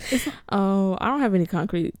 Oh, I don't have any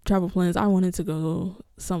concrete travel plans. I wanted to go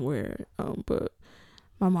somewhere, but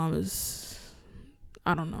my mom is,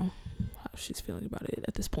 I don't know how she's feeling about it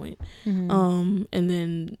at this point. Mm-hmm. And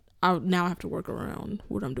then I have to work around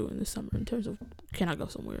what I'm doing this summer in terms of can I go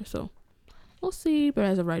somewhere. So we'll see. But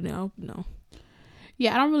as of right now, no.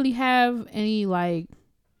 Yeah, I don't really have any like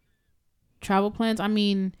travel plans. I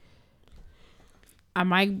mean, I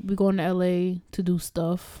might be going to LA to do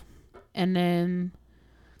stuff, and then,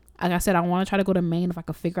 like I said, I want to try to go to Maine if I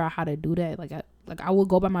could figure out how to do that. Like I would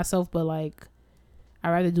go by myself, but like I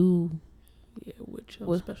rather do with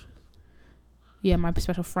special. Yeah, my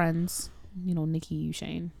special friends. You know, Nikki,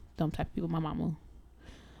 Shane, them type of people. My mama.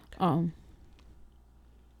 I'm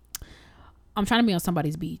trying to be on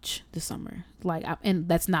somebody's beach this summer, and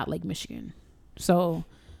that's not Lake Michigan. So,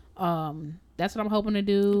 that's what I'm hoping to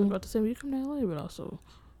do. I was about to say, well, you come to LA, but also,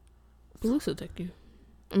 Melissa take you.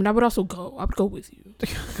 I mean, I would also go. I would go with you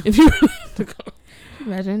if you were to go.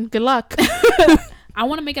 Imagine. Good luck. I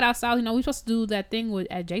want to make it out south. You know, we're supposed to do that thing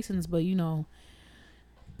at Jason's, but you know,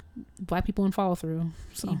 black people in follow through.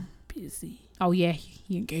 So busy. Oh yeah,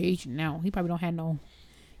 he engaged now. He probably don't have no.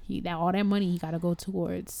 All that money he got to go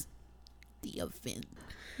towards the event.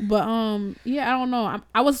 But yeah, I don't know.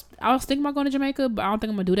 I was thinking about going to Jamaica, but I don't think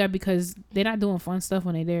I'm gonna do that because they're not doing fun stuff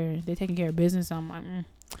when they're there. They're taking care of business. So I'm like,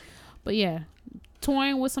 But yeah,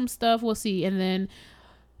 toying with some stuff. We'll see. And then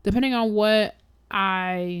depending on where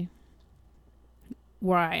I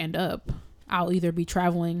end up, I'll either be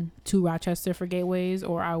traveling to Rochester for Gateways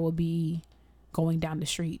or I will be going down the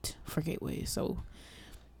street for Gateways. So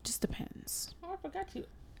just depends. Oh, I forgot you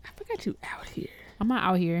out here. I'm not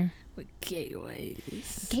out here with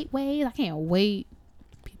Gateways. I can't wait.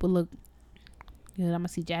 People look good. I'm gonna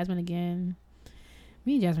see Jasmine again.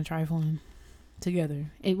 Me and Jasmine trifling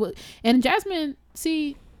together. And Jasmine's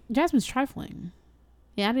trifling.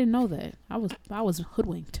 Yeah, I didn't know that. I was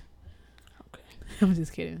hoodwinked. Okay. I'm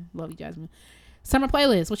just kidding. Love you, Jasmine. Summer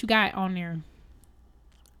playlist. What you got on there?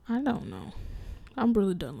 I don't know. I'm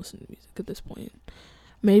really done listening to music at this point.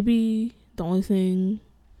 Maybe the only thing,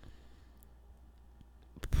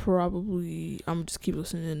 probably, I'm just keep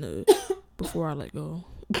listening to Before I Let Go.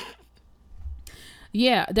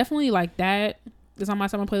 Yeah, definitely like that. It's on my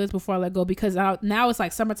summer playlist Before I Let Go because now it's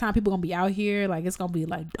like summertime. People gonna be out here. Like it's gonna be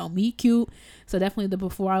like don't be cute. So definitely the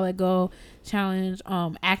Before I Let Go challenge.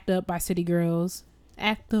 Act Up by City Girls.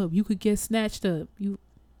 Act up. You could get snatched up.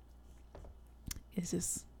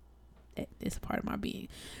 It's a part of my being.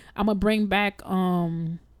 I'm gonna bring back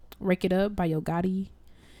Rake It Up by Yo Gotti.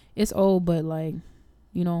 It's old, but like,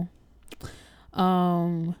 you know,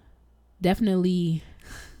 definitely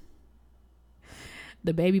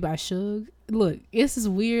The Baby by Suge. Look, it's this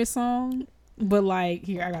weird song, but like,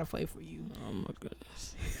 here, I gotta play for you. Oh my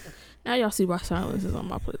goodness. Now y'all see why Silence is on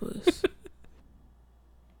my playlist.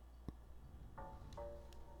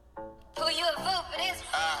 Who you a vote for this?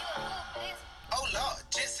 Oh Lord,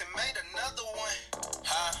 Jetson made another one.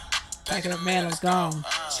 Pack it up, man, let's go.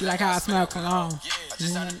 She like how I smell cologne.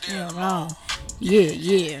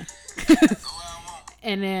 Yeah.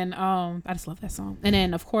 And then I just love that song. And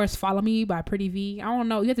then of course Follow Me by Pretty V. I don't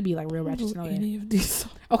know, you have to be like real ratchet to know any that. of these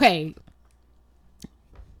songs. Okay.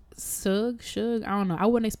 Suge, I don't know. I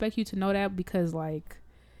wouldn't expect you to know that because like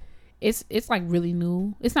it's like really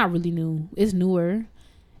new. It's not really new. It's newer.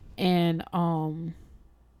 And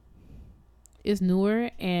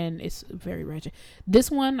it's very ratchet. This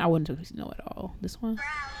one I wouldn't know at all. This one.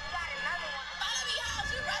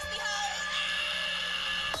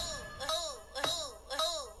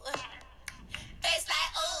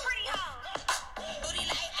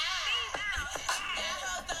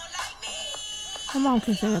 My mom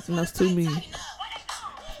can't say nothing else to me.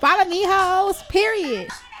 Follow me, hoes. Period.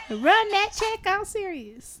 Run that check. I'm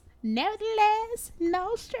serious. Nevertheless,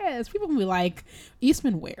 no stress. People can be like,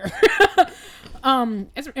 Eastman where?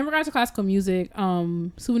 It's, in regards to classical music,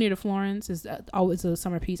 Souvenir de Florence is always a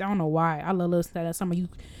summer piece. I don't know why. I love listening to that summer.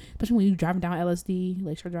 Especially when you driving down LSD,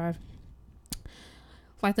 Lakeshore Drive.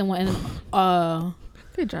 Like the one,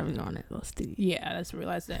 They're driving on it, LSD. yeah, let's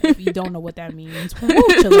realize that if you don't know what that means.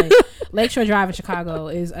 Lakeshore Drive in Chicago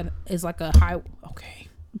is like a high. Okay,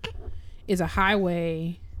 is a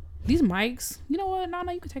highway. These mics, you know what,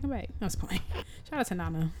 Nana, you can take them back. I was playing. Shout out to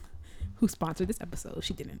Nana, who sponsored this episode.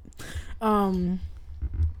 She didn't.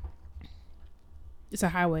 It's a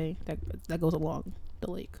highway that goes along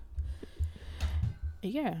the lake.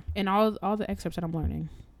 Yeah, and all the excerpts that I'm learning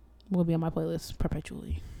will be on my playlist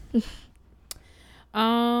perpetually.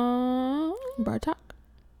 Bartok.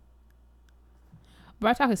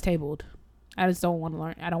 Bartok is tabled. I just don't want to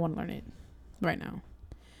learn. I don't want to learn it right now.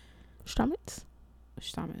 Stamitz.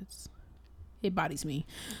 It bodies me.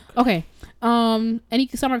 Okay. Any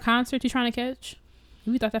summer concert you're trying to catch?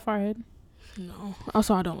 Have you thought that far ahead? No.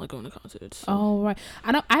 Also, I don't like going to concerts. So. Oh right.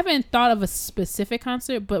 I haven't thought of a specific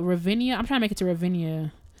concert, but Ravinia. I'm trying to make it to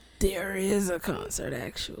Ravinia. There is a concert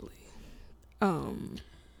actually. The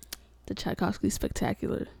Tchaikovsky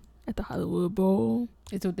Spectacular at the Hollywood Bowl.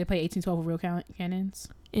 It's they play 1812 real cannons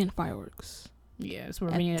And fireworks. Yeah, it's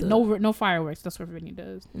Ravinia. No fireworks. That's what Ravinia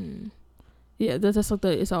does. Yeah, that's like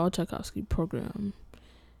it's all Tchaikovsky program,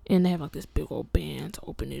 and they have like this big old band to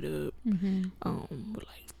open it up, with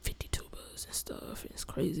like 50 tubas and stuff. It's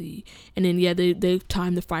crazy. And then they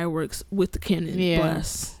time the fireworks with the cannon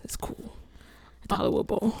blast. It's cool. At the Hollywood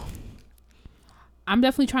Bowl. I'm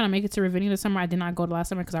definitely trying to make it to Ravinia this summer. I did not go last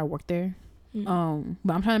summer because I worked there. But I'm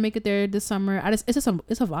trying to make it there this summer. It's a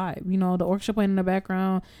vibe, you know. The orchestra playing in the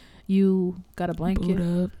background. You got a blanket.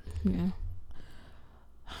 Boot up. Yeah.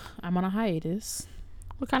 I'm on a hiatus.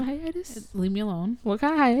 What kind of hiatus? Leave me alone. What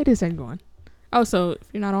kind of hiatus are you on? Oh, so if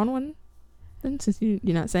you're not on one, then since you're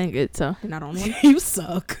not saying it, so you're not on one. You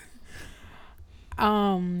suck.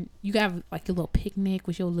 You have like a little picnic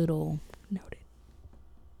with your little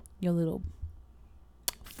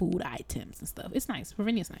food items and stuff. It's nice.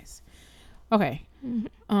 Ravinia's nice. Okay.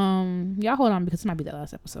 Y'all hold on because this might be the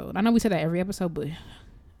last episode. I know we said that every episode, but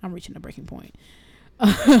I'm reaching a breaking point.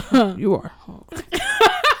 You are.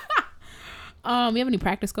 You have any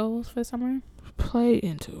practice goals for the summer? Play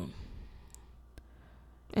into them.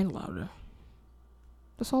 And louder.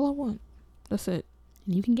 That's all I want. That's it.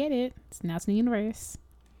 And you can get it. Now it's in the universe.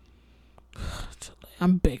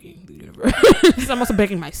 I'm begging the universe. I'm also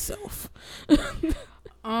begging myself.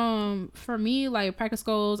 For me, like practice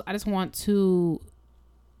goals, I just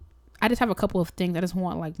have a couple of things. I just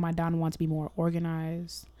want like my Don Juan to be more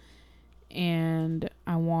organized, and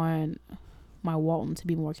I want my Walton to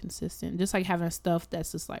be more consistent. Just like having stuff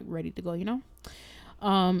that's just like ready to go, you know.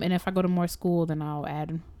 And if I go to more school, then I'll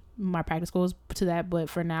add my practice goals to that. But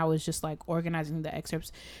for now, it's just like organizing the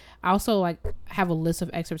excerpts. I also like have a list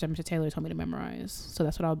of excerpts that Mr. Taylor told me to memorize, so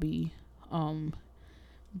that's what I'll be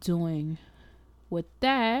doing with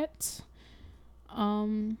that.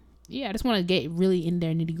 Yeah, I just want to get really in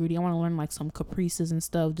there nitty gritty. I want to learn like some caprices and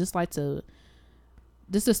stuff. Just the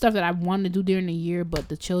stuff that I wanted to do during the year, but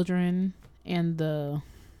the children and the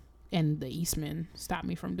Eastman stopped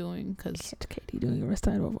me from doing because Katie doing a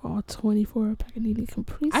recital of all 24 Paganini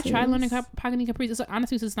caprices. I tried learning Paganini caprices. Like,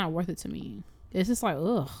 honestly, it's just not worth it to me. It's just like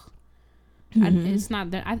ugh. It's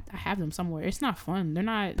not that I have them somewhere. It's not fun. They're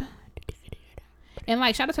not. And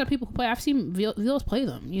like shout out to the people who play. I've seen violas play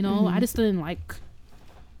them. You know, I didn't like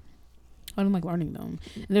learning them.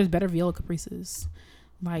 And there's better viola caprices,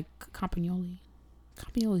 like Campagnoli.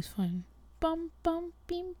 Campagnoli's fun. Bum bum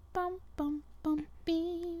beam bum bum bum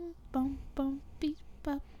beam bum bum beep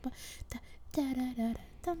bum bum da da da da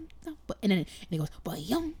dum dum. And then it goes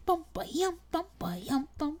ba-yum bum ba-yum bum ba-yum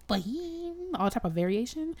bum ba-yum. All type of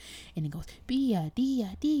variation. And it goes bia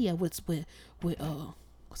dia dia. With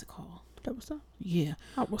what's it called? Double stop. Yeah.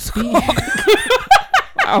 Almost.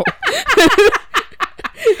 Wow.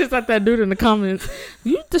 Just like that dude in the comments.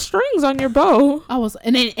 The strings on your bow.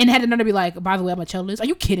 And had another be like, by the way, I'm a cellist. Are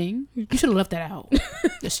you kidding? You should have left that out.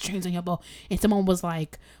 The strings on your bow. And someone was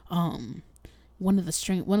like, one of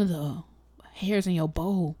the hairs in your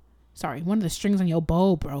bow. Sorry, one of the strings on your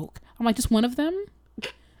bow broke. I'm like, just one of them?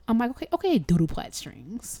 I'm like, okay, doodle plat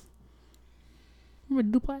strings. Remember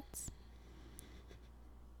doodle plats?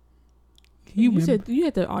 You said you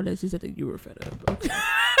had the audacity. You said that you were fed up. Okay.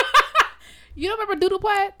 You don't remember doodle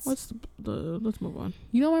plats? Let's move on.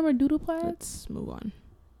 You don't remember doodle plats? Let's move on.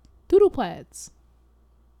 Doodle plats.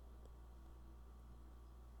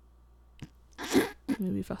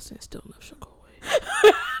 Maybe if I stand still enough, she'll go away.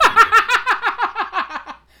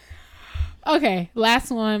 Okay,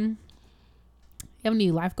 last one. You have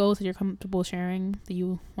any life goals that you're comfortable sharing that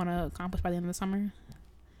you want to accomplish by the end of the summer?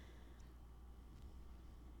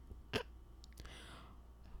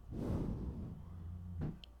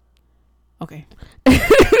 Okay.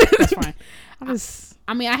 That's fine.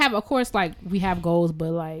 I mean, I have, of course, like, we have goals,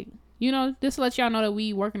 but, like, you know, just to let y'all know that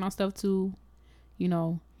we working on stuff, too. You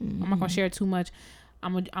know, I'm not going to share too much.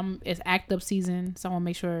 It's act up season, so I want to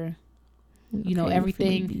make sure, you know,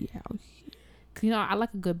 everything. You know, I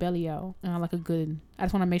like a good belly out, and I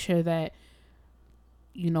just want to make sure that,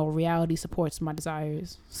 you know, reality supports my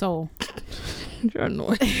desires. So, you're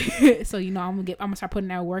annoying. So, you know, I'm gonna start putting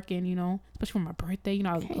that work in, you know, especially for my birthday, you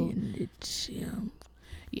know. In the gym.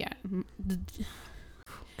 Yeah.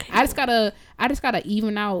 I just gotta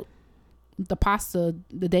even out the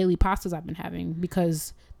daily pastas I've been having,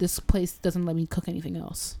 because this place doesn't let me cook anything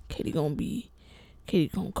else. Katie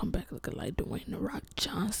gonna come back looking like Dwayne The Rock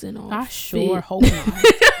Johnson. I sure hope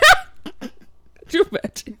not. You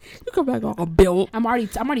imagine? You come back all built. I'm already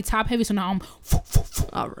top heavy, so now I'm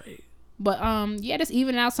all right. But yeah, just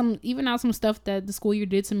even out some stuff that the school year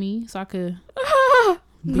did to me, so I could.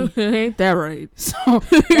 Ain't that right? So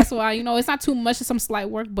that's why, you know, it's not too much, it's some slight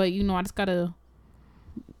work, but you know, I just gotta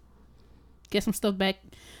get some stuff back.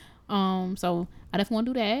 So I definitely want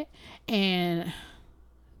to do that. And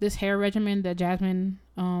this hair regimen that Jasmine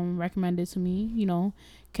recommended to me, you know,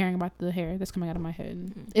 caring about the hair that's coming out of my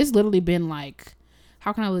head. It's literally been like,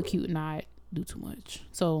 how can I look cute and not do too much?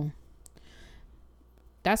 So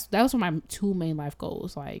that was my two main life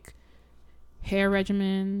goals, like hair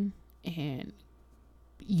regimen and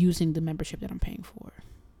using the membership that I'm paying for.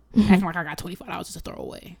 Acting like I got $25 just to throw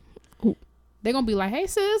away. Ooh. They're gonna be like, hey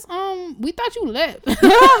sis, we thought you left.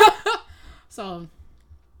 So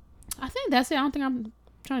I think that's it. I don't think I'm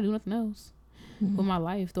trying to do nothing else with my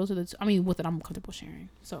life. Those are the with it I'm comfortable sharing.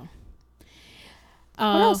 So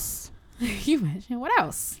what else? You mentioned what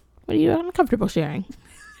else? What are you uncomfortable sharing?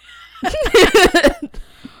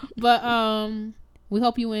 But we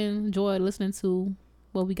hope you enjoy listening to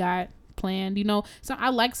what we got planned. You know, so I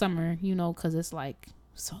like summer, you know, because it's like,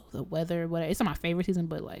 so the weather, whatever, it's not my favorite season,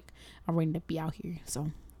 but like I'm ready to be out here.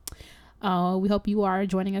 So we hope you are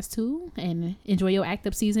joining us too, and enjoy your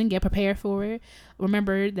active season. Get prepared for it.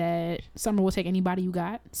 Remember that summer will take anybody you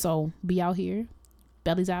got, so be out here,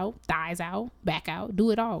 bellies out, thighs out, back out,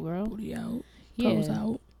 do it all, girl. Booty out, yeah, toes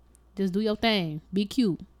out. Just do your thing. Be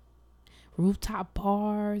cute. Rooftop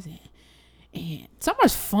bars and so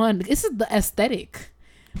much fun. This is the aesthetic.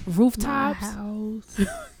 Rooftops, my house,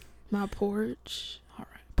 my porch. All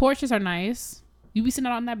right, porches are nice. You be sitting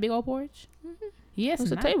out on that big old porch? Mm-hmm. Yes,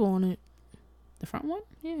 there's a table on it. The front one?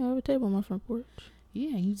 Yeah, I have a table on my front porch.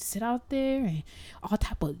 Yeah, you sit out there and all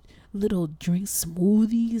type of little drink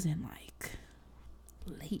smoothies and like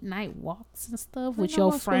late night walks and stuff with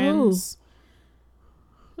your friends.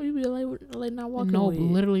 Who you be late night walking No, with?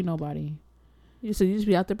 literally nobody. You just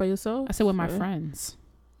be out there by yourself? I said with my friends.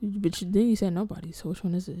 But then you said nobody, so which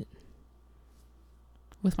one is it?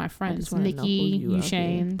 With my friends, Nikki,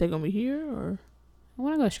 Shane. They gonna be here or? I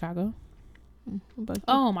want to go to Chicago.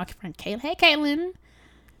 Oh, my friend Caitlin. Hey, Caitlin.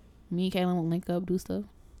 Me and Caitlin will link up, do stuff,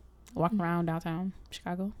 walk around downtown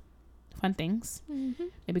Chicago, fun things.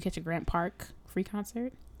 Maybe catch a Grant Park free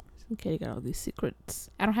concert. Okay, got all these secrets.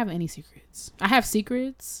 I don't have any secrets. I have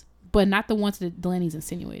secrets, but not the ones that Delaney's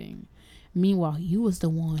insinuating. Meanwhile, you was the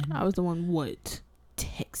one. I was the one. What?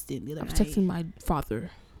 Texting the other night. Texting my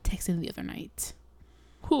father. Texting the other night.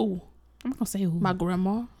 Who? I'm not gonna say who. My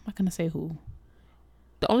grandma. I'm not gonna say who.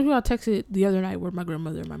 The only people I texted the other night were my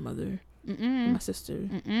grandmother, my mother, and my sister.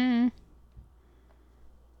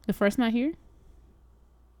 The first night here?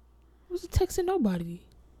 I wasn't texting nobody.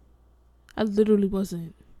 I literally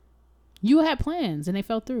wasn't. You had plans and they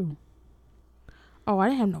fell through. Oh, I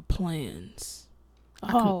didn't have no plans.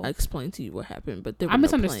 I explained to you what happened, but I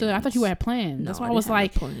misunderstood. No I thought you had plans. No, that's why I was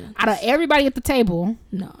like, no out of everybody at the table.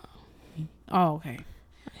 No. Oh, okay.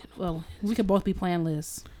 Well, we could both be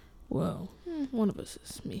planless. Well, one of us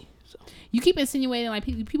is me. So you keep insinuating like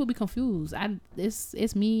people be confused.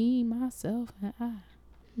 It's me, myself, and I,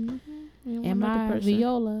 and my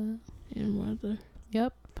viola, and one other.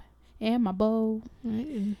 Yep, and my bow,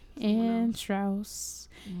 right. and Strauss,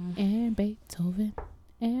 and Beethoven,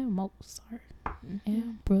 and Mozart,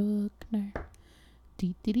 and Bruckner.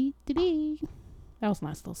 Dee dee dee dee dee. That was a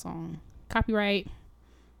nice little song. Copyright.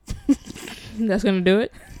 That's gonna do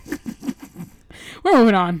it. We're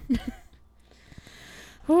moving on.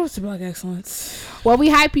 Oh, it's Black excellence. Well, we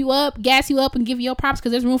hype you up, gas you up, and give you your props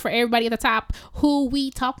because there's room for everybody at the top. Who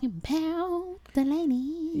we talking about? The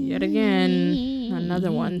lady. Yet again,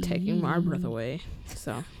 another one taking my breath away.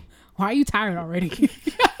 So, why are you tired already?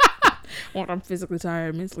 well, I'm physically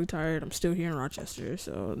tired, mentally tired. I'm still here in Rochester,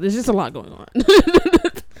 so there's just a lot going on.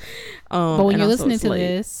 But when and you're also listening it's to late.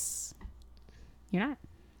 this, you're not.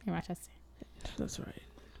 You're Rochester. That's right.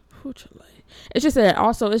 It's just that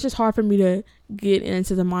also it's just hard for me to get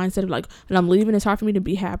into the mindset of like when I'm leaving, it's hard for me to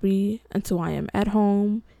be happy until I am at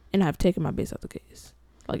home and I've taken my base out the case.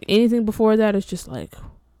 Like anything before that, it's just like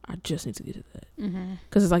I just need to get to that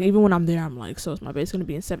because it's like even when I'm there, I'm like, so is my base going to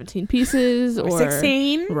be in 17 pieces or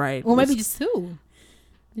 16? Right. Well, maybe just 2.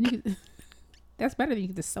 Then you can, that's better than you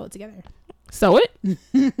can just sew it together. Sew it.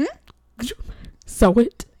 Sew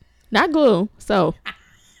it. Not glue. So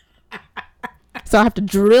I have to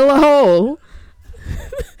drill a hole.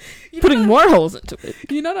 Putting more holes into it.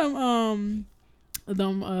 You know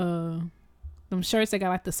them shirts that got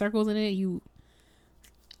like the circles in it. You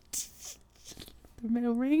the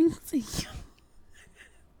metal rings.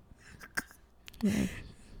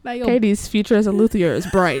 Like your Katie's future as a luthier is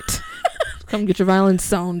bright. Come get your violins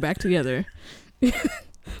sewn back together.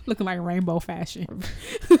 looking like rainbow fashion.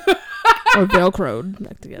 Or Velcroed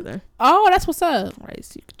back together. Oh, that's what's up. Right,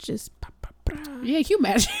 so you could just Yeah, can you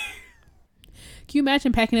imagine? Can you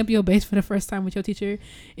imagine packing up your base for the first time with your teacher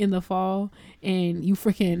in the fall and you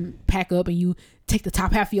freaking pack up and you take the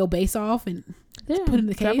top half of your base off and put it in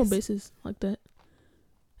the travel case? bases like that.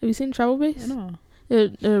 Have you seen travel base? No. They're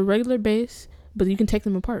a regular base, but you can take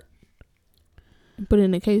them apart and put it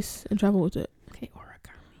in a case and travel with it. Okay,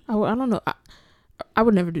 origami. I don't know. I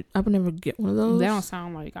would never do. I would never get one of those. That don't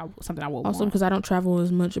sound like something I would also want. because I don't travel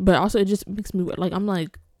as much, but also it just makes me like I'm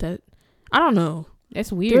like that. I don't know.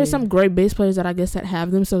 That's weird. There are some great bass players that I guess that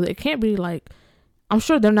have them, so it can't be like. I'm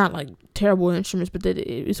sure they're not like terrible instruments, but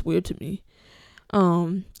it's weird to me.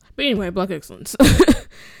 But anyway, Black excellence.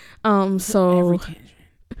 So every tangent,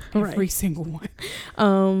 every right. single one.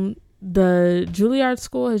 The Juilliard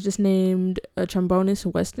School has just named a trombonist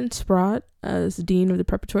Weston Sprott as dean of the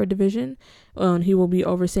preparatory division. He will be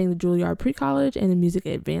overseeing the Juilliard Pre-College and the Music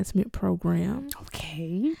Advancement Program.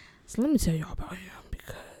 Okay. So let me tell y'all about him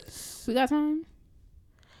because We got time?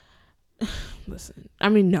 listen, I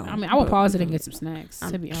mean no. I will pause it and get some snacks,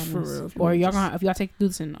 to be honest. For real, or y'all gonna if y'all do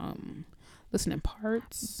this in listen in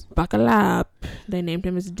parts. Buckle up. They named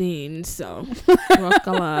him as dean, so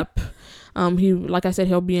buckle up. He, like I said,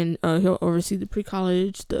 he'll be in. He'll oversee the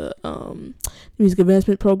pre-college, the music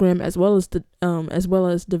advancement program, as well as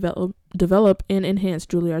develop and enhance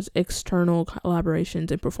Juilliard's external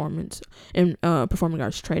collaborations and performing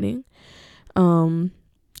arts training.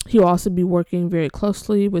 He'll also be working very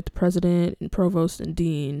closely with the president and provost and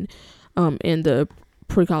dean, and the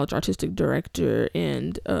pre-college artistic director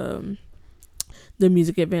and the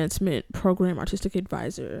music advancement program artistic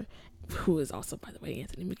advisor, who is also, by the way,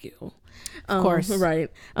 Anthony McGill. Of course.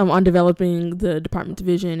 Right. On developing the department's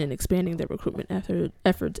vision and expanding their recruitment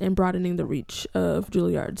efforts and broadening the reach of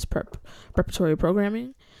Juilliard's preparatory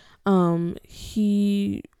programming.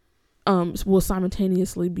 He will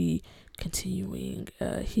simultaneously be continuing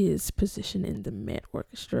his position in the Met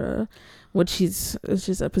Orchestra, which is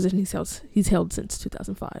just a position he's held since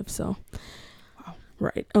 2005. So, wow.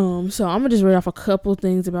 Right. So I'm gonna just read off a couple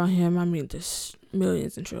things about him. I mean, there's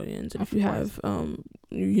millions and trillions. And if you have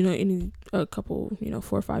a couple 4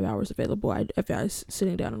 or 5 hours available, I'd advise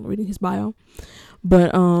sitting down and reading his bio.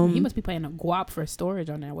 But he must be paying a guap for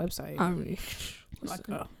storage on that website. I mean, like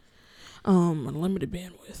unlimited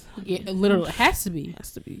bandwidth. Yeah, literally it has to be.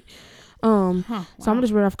 So I'm gonna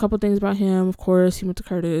just read off a couple things about him. Of course, he went to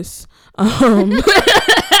Curtis.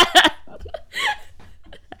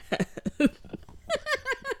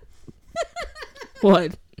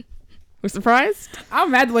 What? We're surprised?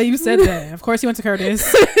 I'm mad the way you said that. Of course, he went to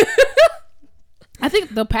Curtis. I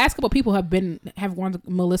think the past couple people have gone to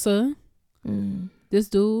Melissa. This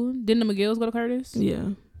dude, didn't the McGills go to Curtis? Yeah,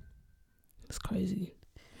 it's crazy.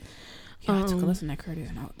 Yeah, I took a listen to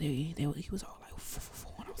Curtis, and he was all like,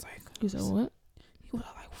 and I was like, you said what? He was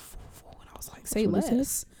all like, and I was like, say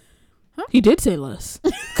less. Huh? He did say less,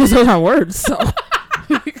 because those are words. So.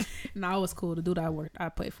 No, it was cool. The dude I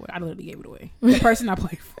played for, I literally gave it away. The person I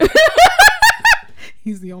played for,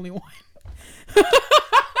 he's the only one.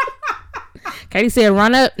 Katie said,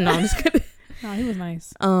 "Run up." No, I'm just kidding. No, he was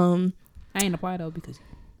nice. I ain't apply though because.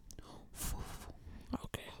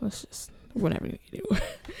 Okay, let's just whenever you get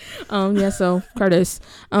anywhere. So Curtis,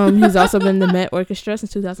 he's also been in the Met Orchestra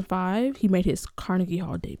since 2005. He made his Carnegie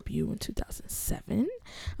Hall debut in 2007.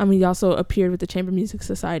 He also appeared with the Chamber Music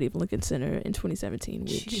Society of Lincoln Center in 2017,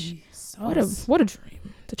 which what a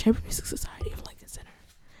dream. The Chamber Music Society of Lincoln Center.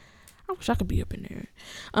 I wish I could be up in there.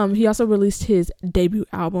 He also released his debut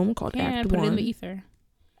album called Act put 1. it in the ether.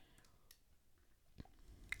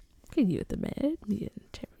 Okay, you at the Met, me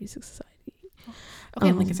and Chamber Music Society.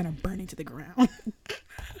 Okay, Lincoln Center burning to the ground.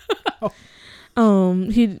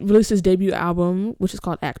 He released his debut album, which is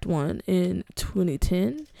called Act 1, in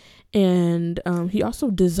 2010. And he also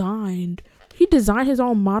designed his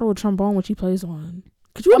own model trombone, which he plays on.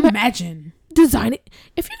 Could you imagine? Design it.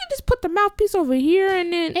 If you could just put the mouthpiece over here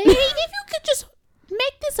and then... Hey, if you could just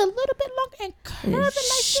make this a little bit longer and curve it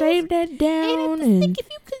like shave that down and if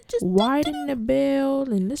you could just widen the bell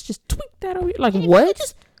and let's just tweak that over here. Like, and what?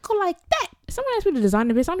 Just go like that. Someone asked me to design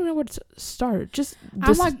the bass. I don't even know where to start.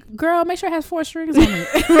 I'm like, girl, make sure it has 4 strings on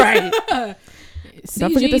it. Right.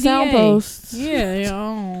 Don't forget the sound posts. Yeah, you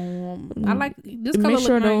know, I like this color. Make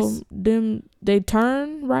sure nice. they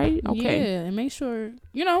turn right. Okay. Yeah, and make sure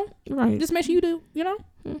right. Just make sure you do.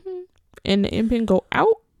 And the end pin go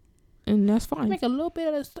out, and that's fine. Make a little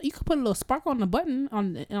bit of. You could put a little spark on the button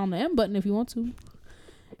on the M button if you want to.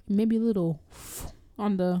 Maybe a little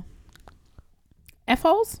on the F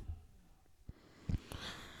holes.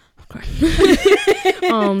 We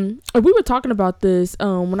were talking about this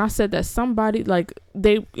when I said that somebody, like,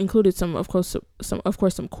 they included some quotes from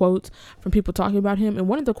people talking about him, and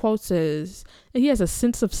one of the quotes says that he has a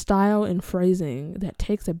sense of style and phrasing that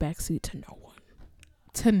takes a backseat to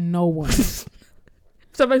no one.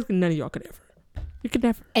 So basically none of y'all could ever. You could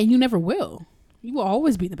never. And you never will. You will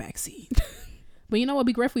always be in the backseat. But you know what?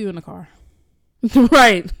 Be great for you in the car.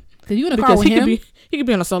 Right. Because you in the car with him. He could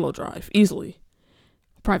be on a solo drive easily.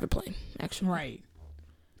 Private plane, actually. Right.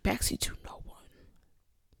 Backseat to no one.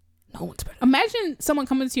 No one's better. Imagine someone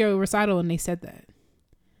coming to your recital and they said that.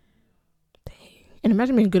 Dang. And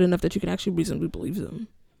imagine being good enough that you can actually reasonably believe them.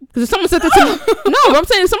 Because if someone said that to me, no, I'm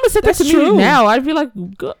saying if someone said that to me now, I'd be like,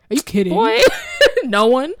 good. Are you kidding? Boy, no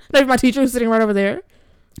one. Not even my teacher who's sitting right over there.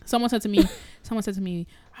 Someone said to me,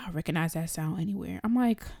 I recognize that sound anywhere. I'm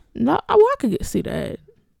like, no, I could see that.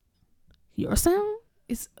 Your sound?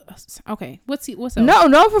 It's okay. What's else?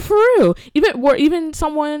 No, for real. Even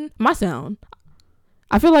someone, my sound.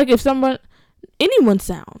 I feel like if anyone's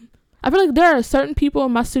sound. I feel like there are certain people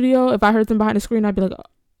in my studio. If I heard them behind the screen, I'd be like, oh,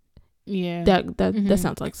 yeah, that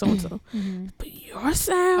sounds like so and so. But your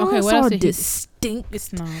sound, okay, what all else distinct.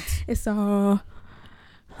 It's not. It's all.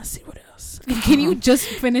 Let's see what else. Can you just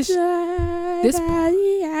finish this?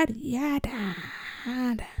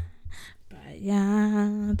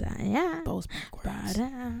 Bows backwards. Here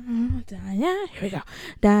we go.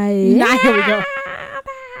 Here we go.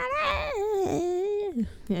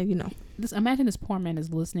 Yeah, you know. Imagine this poor man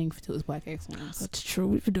is listening to his Black excellence. That's true.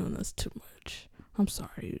 We've been doing this too much. I'm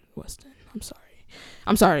sorry, Weston.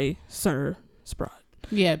 I'm sorry, Sir Sprott.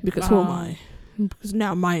 Yeah, because who am I? Because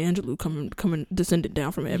now Maya Angelou coming descended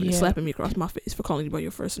down from heaven and slapping me across my face for calling you by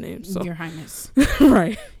your first name. So Your Highness.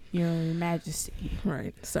 Right. Your Majesty.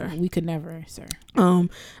 Right, sir. We could never, sir. I'm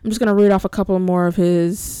just gonna read off a couple more of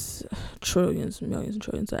his trillions, millions, and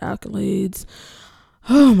trillions of accolades.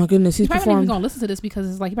 Oh my goodness, he's probably performed. not even gonna listen to this because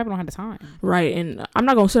it's like you probably don't have the time. Right, and I'm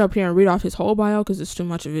not gonna sit up here and read off his whole bio because it's too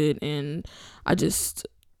much of it, and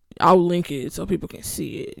I'll link it so people can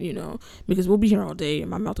see it, because we'll be here all day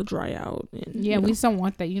and my mouth will dry out. And, yeah, we just don't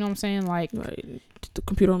want that. You know what I'm saying? Like, right, the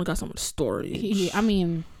computer only got so much storage. I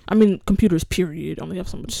mean, computers, period, only have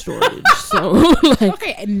so much storage. So, like,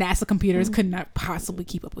 okay, and NASA computers could not possibly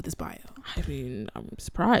keep up with his bio. I mean, I'm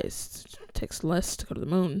surprised. It takes less to go to the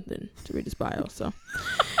moon than to read his bio. So,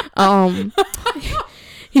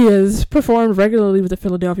 he has performed regularly with the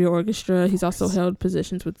Philadelphia Orchestra. He's also held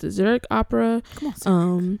positions with the Zurich Opera. Come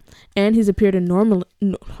on, and he's appeared in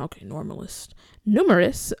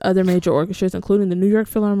numerous other major orchestras, including the New York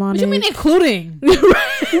Philharmonic. What do you mean including?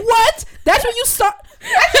 What? That's where you start.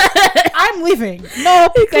 I'm leaving. No,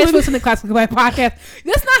 thanks for listening to Classical Goodbye Podcast.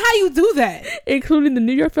 That's not how you do that. Including the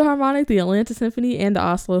New York Philharmonic, the Atlanta Symphony, and the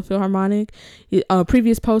Oslo Philharmonic.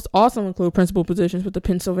 Previous posts also include principal positions with the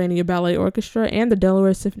Pennsylvania Ballet Orchestra and the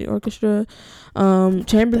Delaware Symphony Orchestra.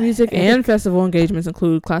 Chamber music and festival engagements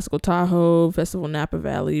include Classical Tahoe, Festival Napa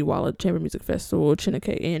Valley, Wallet Chamber Music Festival,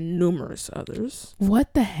 Chineke, and numerous others.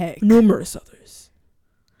 What the heck? Numerous others.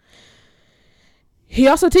 He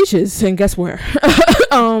also teaches, and guess where?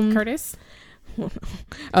 Curtis?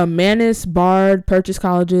 Manus, Bard, Purchase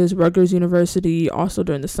Colleges, Rutgers University, also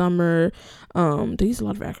during the summer. They use a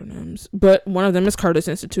lot of acronyms, but one of them is Curtis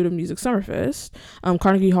Institute of Music Summerfest.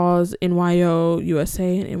 Carnegie Hall's NYO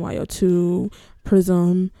USA and NYO 2,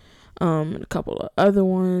 Prism, and a couple of other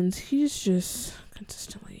ones. He's just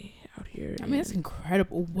consistently out here. I mean, that's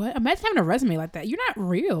incredible. What? Imagine having a resume like that. You're not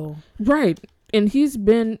real. Right. And he's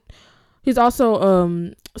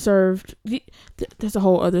also served, there's a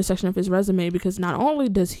whole other section of his resume, because not only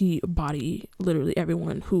does he body literally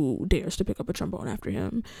everyone who dares to pick up a trombone after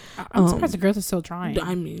him. I'm surprised the girls are still trying.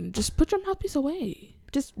 I mean, just put your mouthpiece away.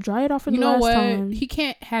 Just dry it off for you the know last what? time. He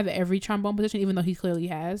can't have every trombone position, even though he clearly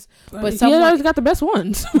has. But he always got the best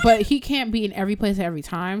ones. But he can't be in every place at every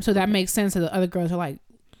time, so that makes sense that the other girls are like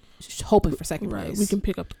hoping for second place. We can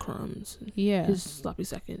pick up the crumbs. Yeah. His sloppy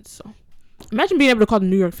seconds. So imagine being able to call the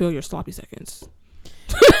New York Phil your sloppy seconds.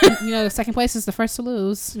 You know, the second place is the first to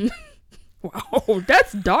lose. Wow,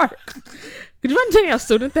 that's dark. Could you imagine telling a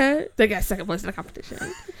student that they got second place in the competition?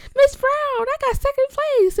 Miss Brown, I got second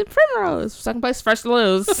place in Primrose. Second place, first to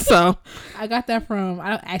lose. So I got that from.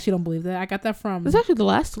 I actually don't believe that. I got that from. it's actually the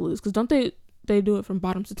last to lose, because don't they do it from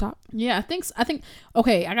bottom to top? Yeah, I think.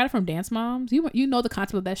 Okay, I got it from Dance Moms. You know the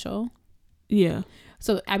concept of that show. Yeah.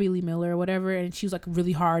 So Abby Lee Miller or whatever, and she was like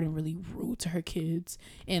really hard and really rude to her kids,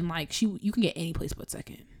 and like you can get any place but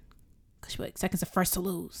second, because she'll be like, second's the first to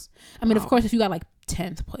lose. I mean, of course, if you got like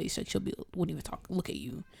 10th place, like wouldn't even look at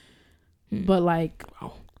you. But like,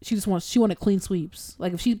 she wanted clean sweeps.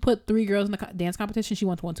 Like if she put 3 girls in the dance competition, she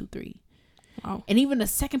wants 1, 2, 3. Wow. And even the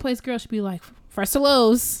second place girl should be like first to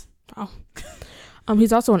lose. Wow.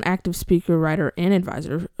 He's also an active speaker, writer, and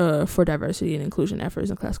advisor for diversity and inclusion efforts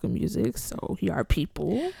in classical music. So he are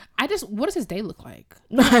people. What does his day look like?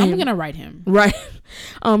 I'm gonna write him. Right.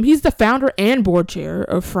 He's the founder and board chair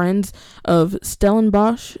of Friends of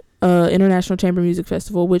Stellenbosch International Chamber Music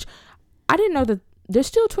Festival, which I didn't know that there's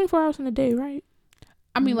still 24 hours in a day, right?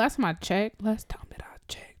 I mean, last time that I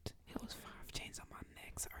checked, it was 5 chains on my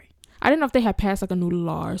neck. Sorry. I didn't know if they had passed like a new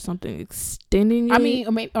law or something extending it. I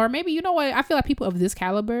mean, or maybe, you know what? I feel like people of this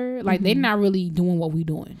caliber, like they're not really doing what we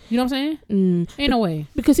doing. You know what I'm saying? Ain't no way.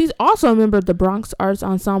 Because he's also a member of the Bronx Arts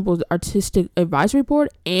Ensemble's Artistic Advisory Board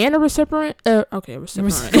and a recipient. A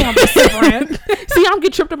recipient. See, I'm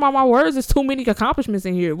getting tripped up on my words. There's too many accomplishments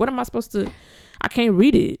in here. What am I supposed to? I can't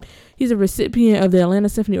read it. He's a recipient of the Atlanta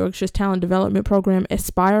Symphony Orchestra's Talent Development Program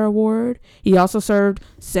Aspire Award. He also served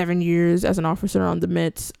 7 years as an officer on the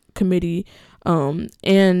Met's committee,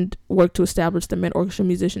 and worked to establish the Met Orchestra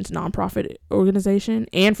Musicians nonprofit organization,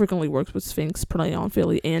 and frequently works with Sphinx, Play on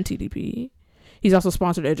Philly, and TDP. He's also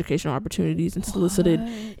sponsored educational opportunities and solicited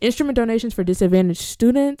instrument donations for disadvantaged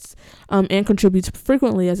students, and contributes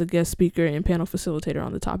frequently as a guest speaker and panel facilitator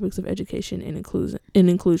on the topics of education and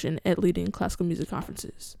inclusion at leading classical music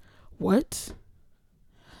conferences. What?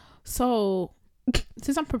 So,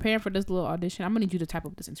 since I'm preparing for this little audition, I'm gonna need you to type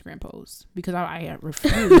up this Instagram post, because I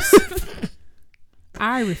refuse.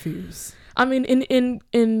 I refuse. I mean, in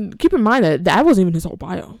keep in mind that wasn't even his whole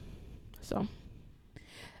bio. So,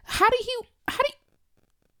 how do you?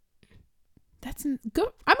 That's good.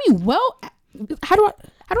 I mean, well, how do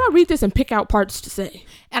I read this and pick out parts to say?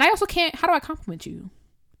 And I also can't. How do I compliment you?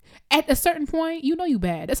 At a certain point, you know you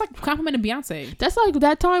bad. It's like complimenting Beyonce. That's like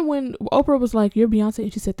that time when Oprah was like, "You're Beyonce,"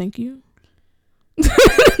 and she said, "Thank you."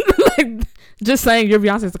 Like, just saying you're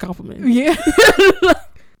Beyonce is a compliment. Yeah.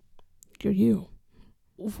 You're you.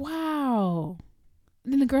 Wow.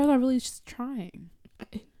 And then the girls are really just trying.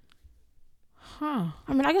 Huh.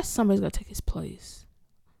 I mean, I guess somebody's got to take his place.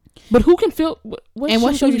 But who can feel... What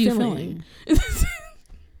shows are you feeling?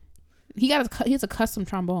 He has a custom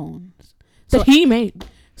trombone. That he made.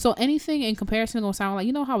 So anything in comparison is going to sound like...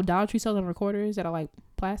 You know how Dollar Tree sells the recorders that are like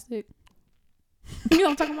plastic? You know what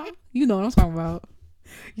I'm talking about? You know what I'm talking about.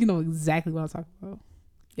 You know exactly what I'm talking about.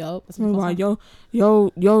 Yup. Wow,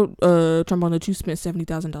 yo, trombone that you spent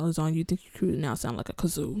 $70,000 on, you think you could now sound like a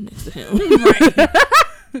kazoo next to him. Right.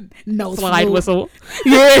 No slide whistle.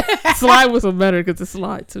 Yeah, slide whistle better because it's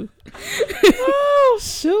slide too. Oh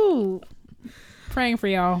shoot! Praying for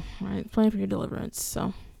y'all. Right, praying for your deliverance.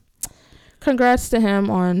 So, congrats to him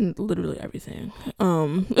on literally everything.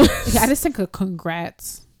 I just think a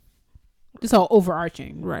congrats. Just all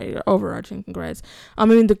overarching, right? Overarching congrats. I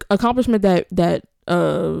mean, the accomplishment that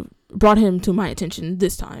brought him to my attention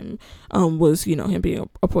this time was, you know, him being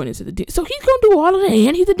appointed to the dean. So he's gonna do all of that,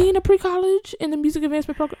 and he's the dean of pre-college in the music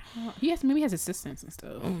advancement program. Yes, maybe he has assistants and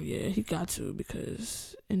stuff. Oh yeah, he got to,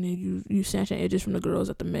 because and then you snatching edges from the girls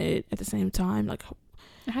at the Met at the same time. Like,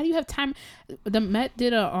 how do you have time? The Met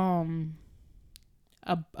did a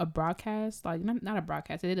a broadcast, like not a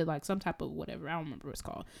broadcast. They did like some type of whatever. I don't remember what it's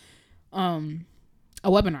called. A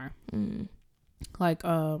webinar. Like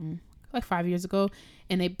 5 years ago,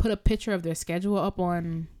 and they put a picture of their schedule up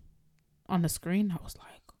on the screen. I was like,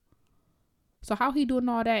 so how he doing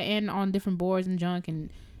all that and on different boards and junk, and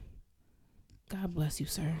God bless you,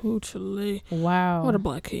 sir. Hoochly. Wow. What a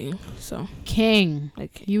black king. So king.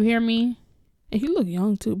 like, You hear me? and he look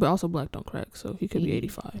young too, but also black don't crack, so he could be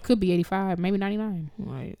 85. Could be 85, maybe 99.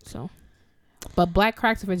 Right. So But black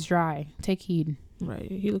cracks if it's dry. Take heed. right.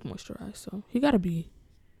 He look moisturized, so he gotta be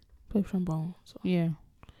play trombone. So Yeah.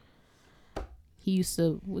 He used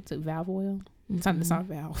to, what's it, valve oil? It's not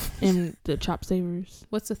valve. And the chop savers,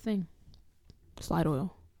 What's the thing? slide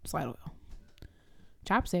oil. Slide oil.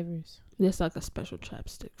 Chop savers. That's like a special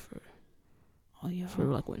chapstick for Oh yeah.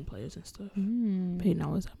 like wedding players and stuff. Mm. Peyton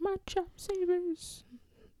always like, my chop savers.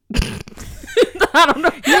 I don't know.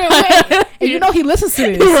 Yeah, and you know he listens to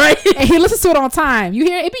this. Right. And he listens to it on time. You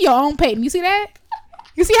hear it? It be your own Peyton. You see that?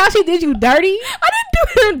 You see how she did you dirty? I didn't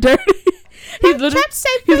do him dirty.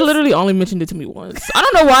 He's literally only mentioned it to me once. I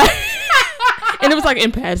don't know why. And it was like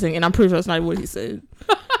in passing, and I'm pretty sure it's not what he said.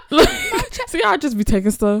 See, I just be taking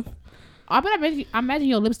stuff. I imagine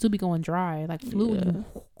your lips do be going dry, like fluid.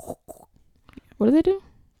 Yeah. What do they do?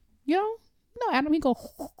 You know? No, Adam, he go.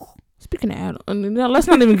 Speaking of Adam, let's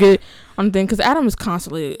not even get on the thing, because Adam is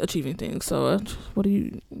constantly achieving things. So what I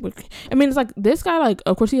mean, it's like this guy, like,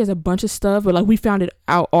 of course he has a bunch of stuff, but like we found it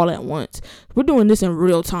out all at once. We're doing this in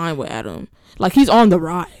real time with Adam. Like, he's on the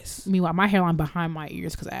rise. Meanwhile, my hairline behind my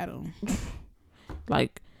ears because Adam.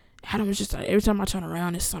 Like, Adam is just like, every time I turn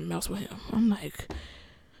around, it's something else with him. I'm like,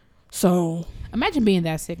 so Imagine being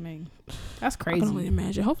that sickening. That's I crazy. can only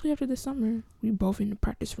imagine. Hopefully after this summer, we both in the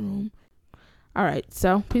practice room. All right,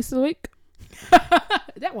 so piece of the week.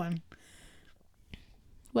 That one.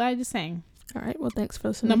 What I just saying. All right, well, thanks for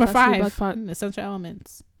listening. Number to Classically 5. Black Essential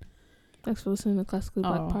Elements. Thanks for listening to Classically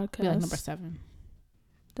Black Be Podcast. like number 7.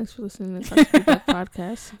 Thanks for listening to Classically Black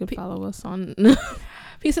Podcast. You can follow us on.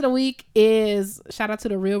 Piece of the week is shout out to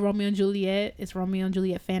the real Romeo and Juliet. It's Romeo and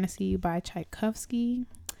Juliet Fantasy by Tchaikovsky.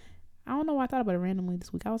 I don't know why I thought about it randomly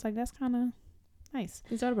this week. I was like, that's kind of nice.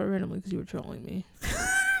 You thought about it randomly because you were trolling me.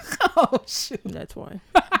 Oh shoot! That's why.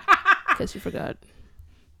 In case you forgot.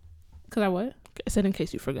 Cause I what? I said in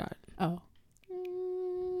case you forgot. Oh.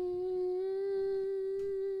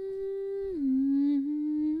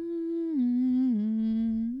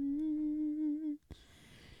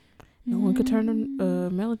 No one could turn a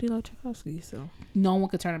melody like Tchaikovsky, so. No one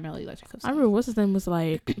could turn a melody like Tchaikovsky. I remember what's his name was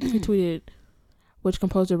like, he tweeted, which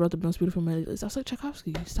composer wrote the most beautiful melodies? I was like,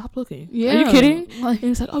 Tchaikovsky, stop looking. Yeah. Are you kidding? Like,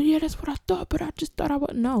 And it's like, oh yeah, that's what I thought, but I just thought I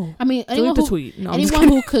would know. I mean, Delete the tweet. No, anyone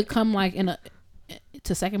who could come like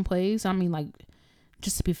to second place. I mean, like,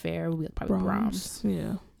 just to be fair, it would be probably Brahms.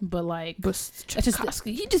 Yeah. But like, But just-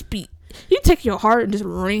 Tchaikovsky, he take your heart and just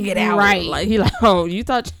ring it out. Right. Like, he like, oh, you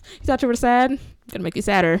thought you were sad? Gonna make you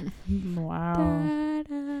sadder. wow.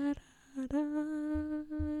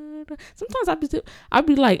 Sometimes I'd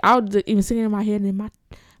be like, I would even sing it in my head, and in my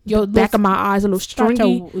Yo, back of my eyes, a little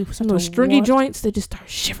stringy, what? joints, they just start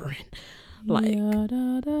shivering. Like, Da,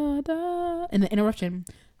 da, da, da. And the interruption.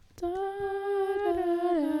 Da, da,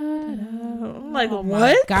 da, da. like, Oh my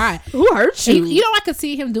what? God. Who hurt you? You know what I could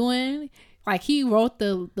see him doing? Like, he wrote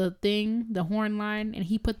the thing, the horn line, and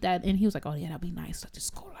he put that in. He was like, oh yeah, that'd be nice. Let's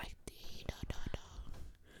just go like, da, da, da.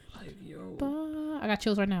 Like, yo. Ba. I got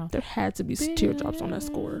chills right now. There had to be teardrops on that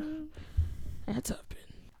score. It had to have been.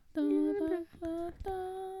 Da, da, da, da, da.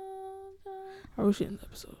 I wish we ended the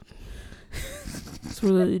episode. It's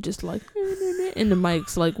really just like in the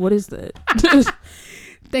mics. Like, what is that?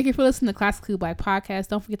 Thank you for listening to Classically Black Podcast.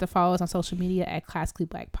 Don't forget to follow us on social media at Classically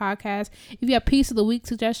Black Podcast. If you have piece of the week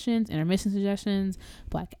suggestions, intermission suggestions,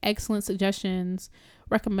 Black excellence suggestions,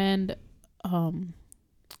 recommend some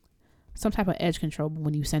type of edge control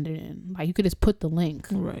when you send it in. Like, you could just put the link.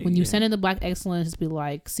 Right. When you send in the Black excellence, just be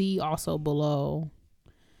like, see also below.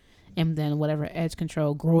 And then whatever edge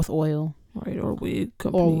control, growth oil. Right, or wig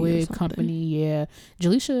company. Or wig something. company, yeah.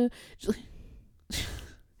 Jaleisha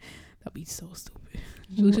that'd be so stupid.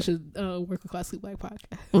 Jaleisha should work with Classically Black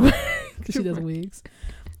Podcast because she does wigs.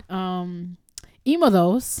 Email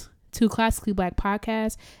those to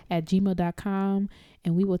classicallyblackpodcast@gmail.com,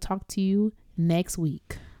 and we will talk to you next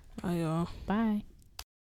week. Bye, y'all. Bye.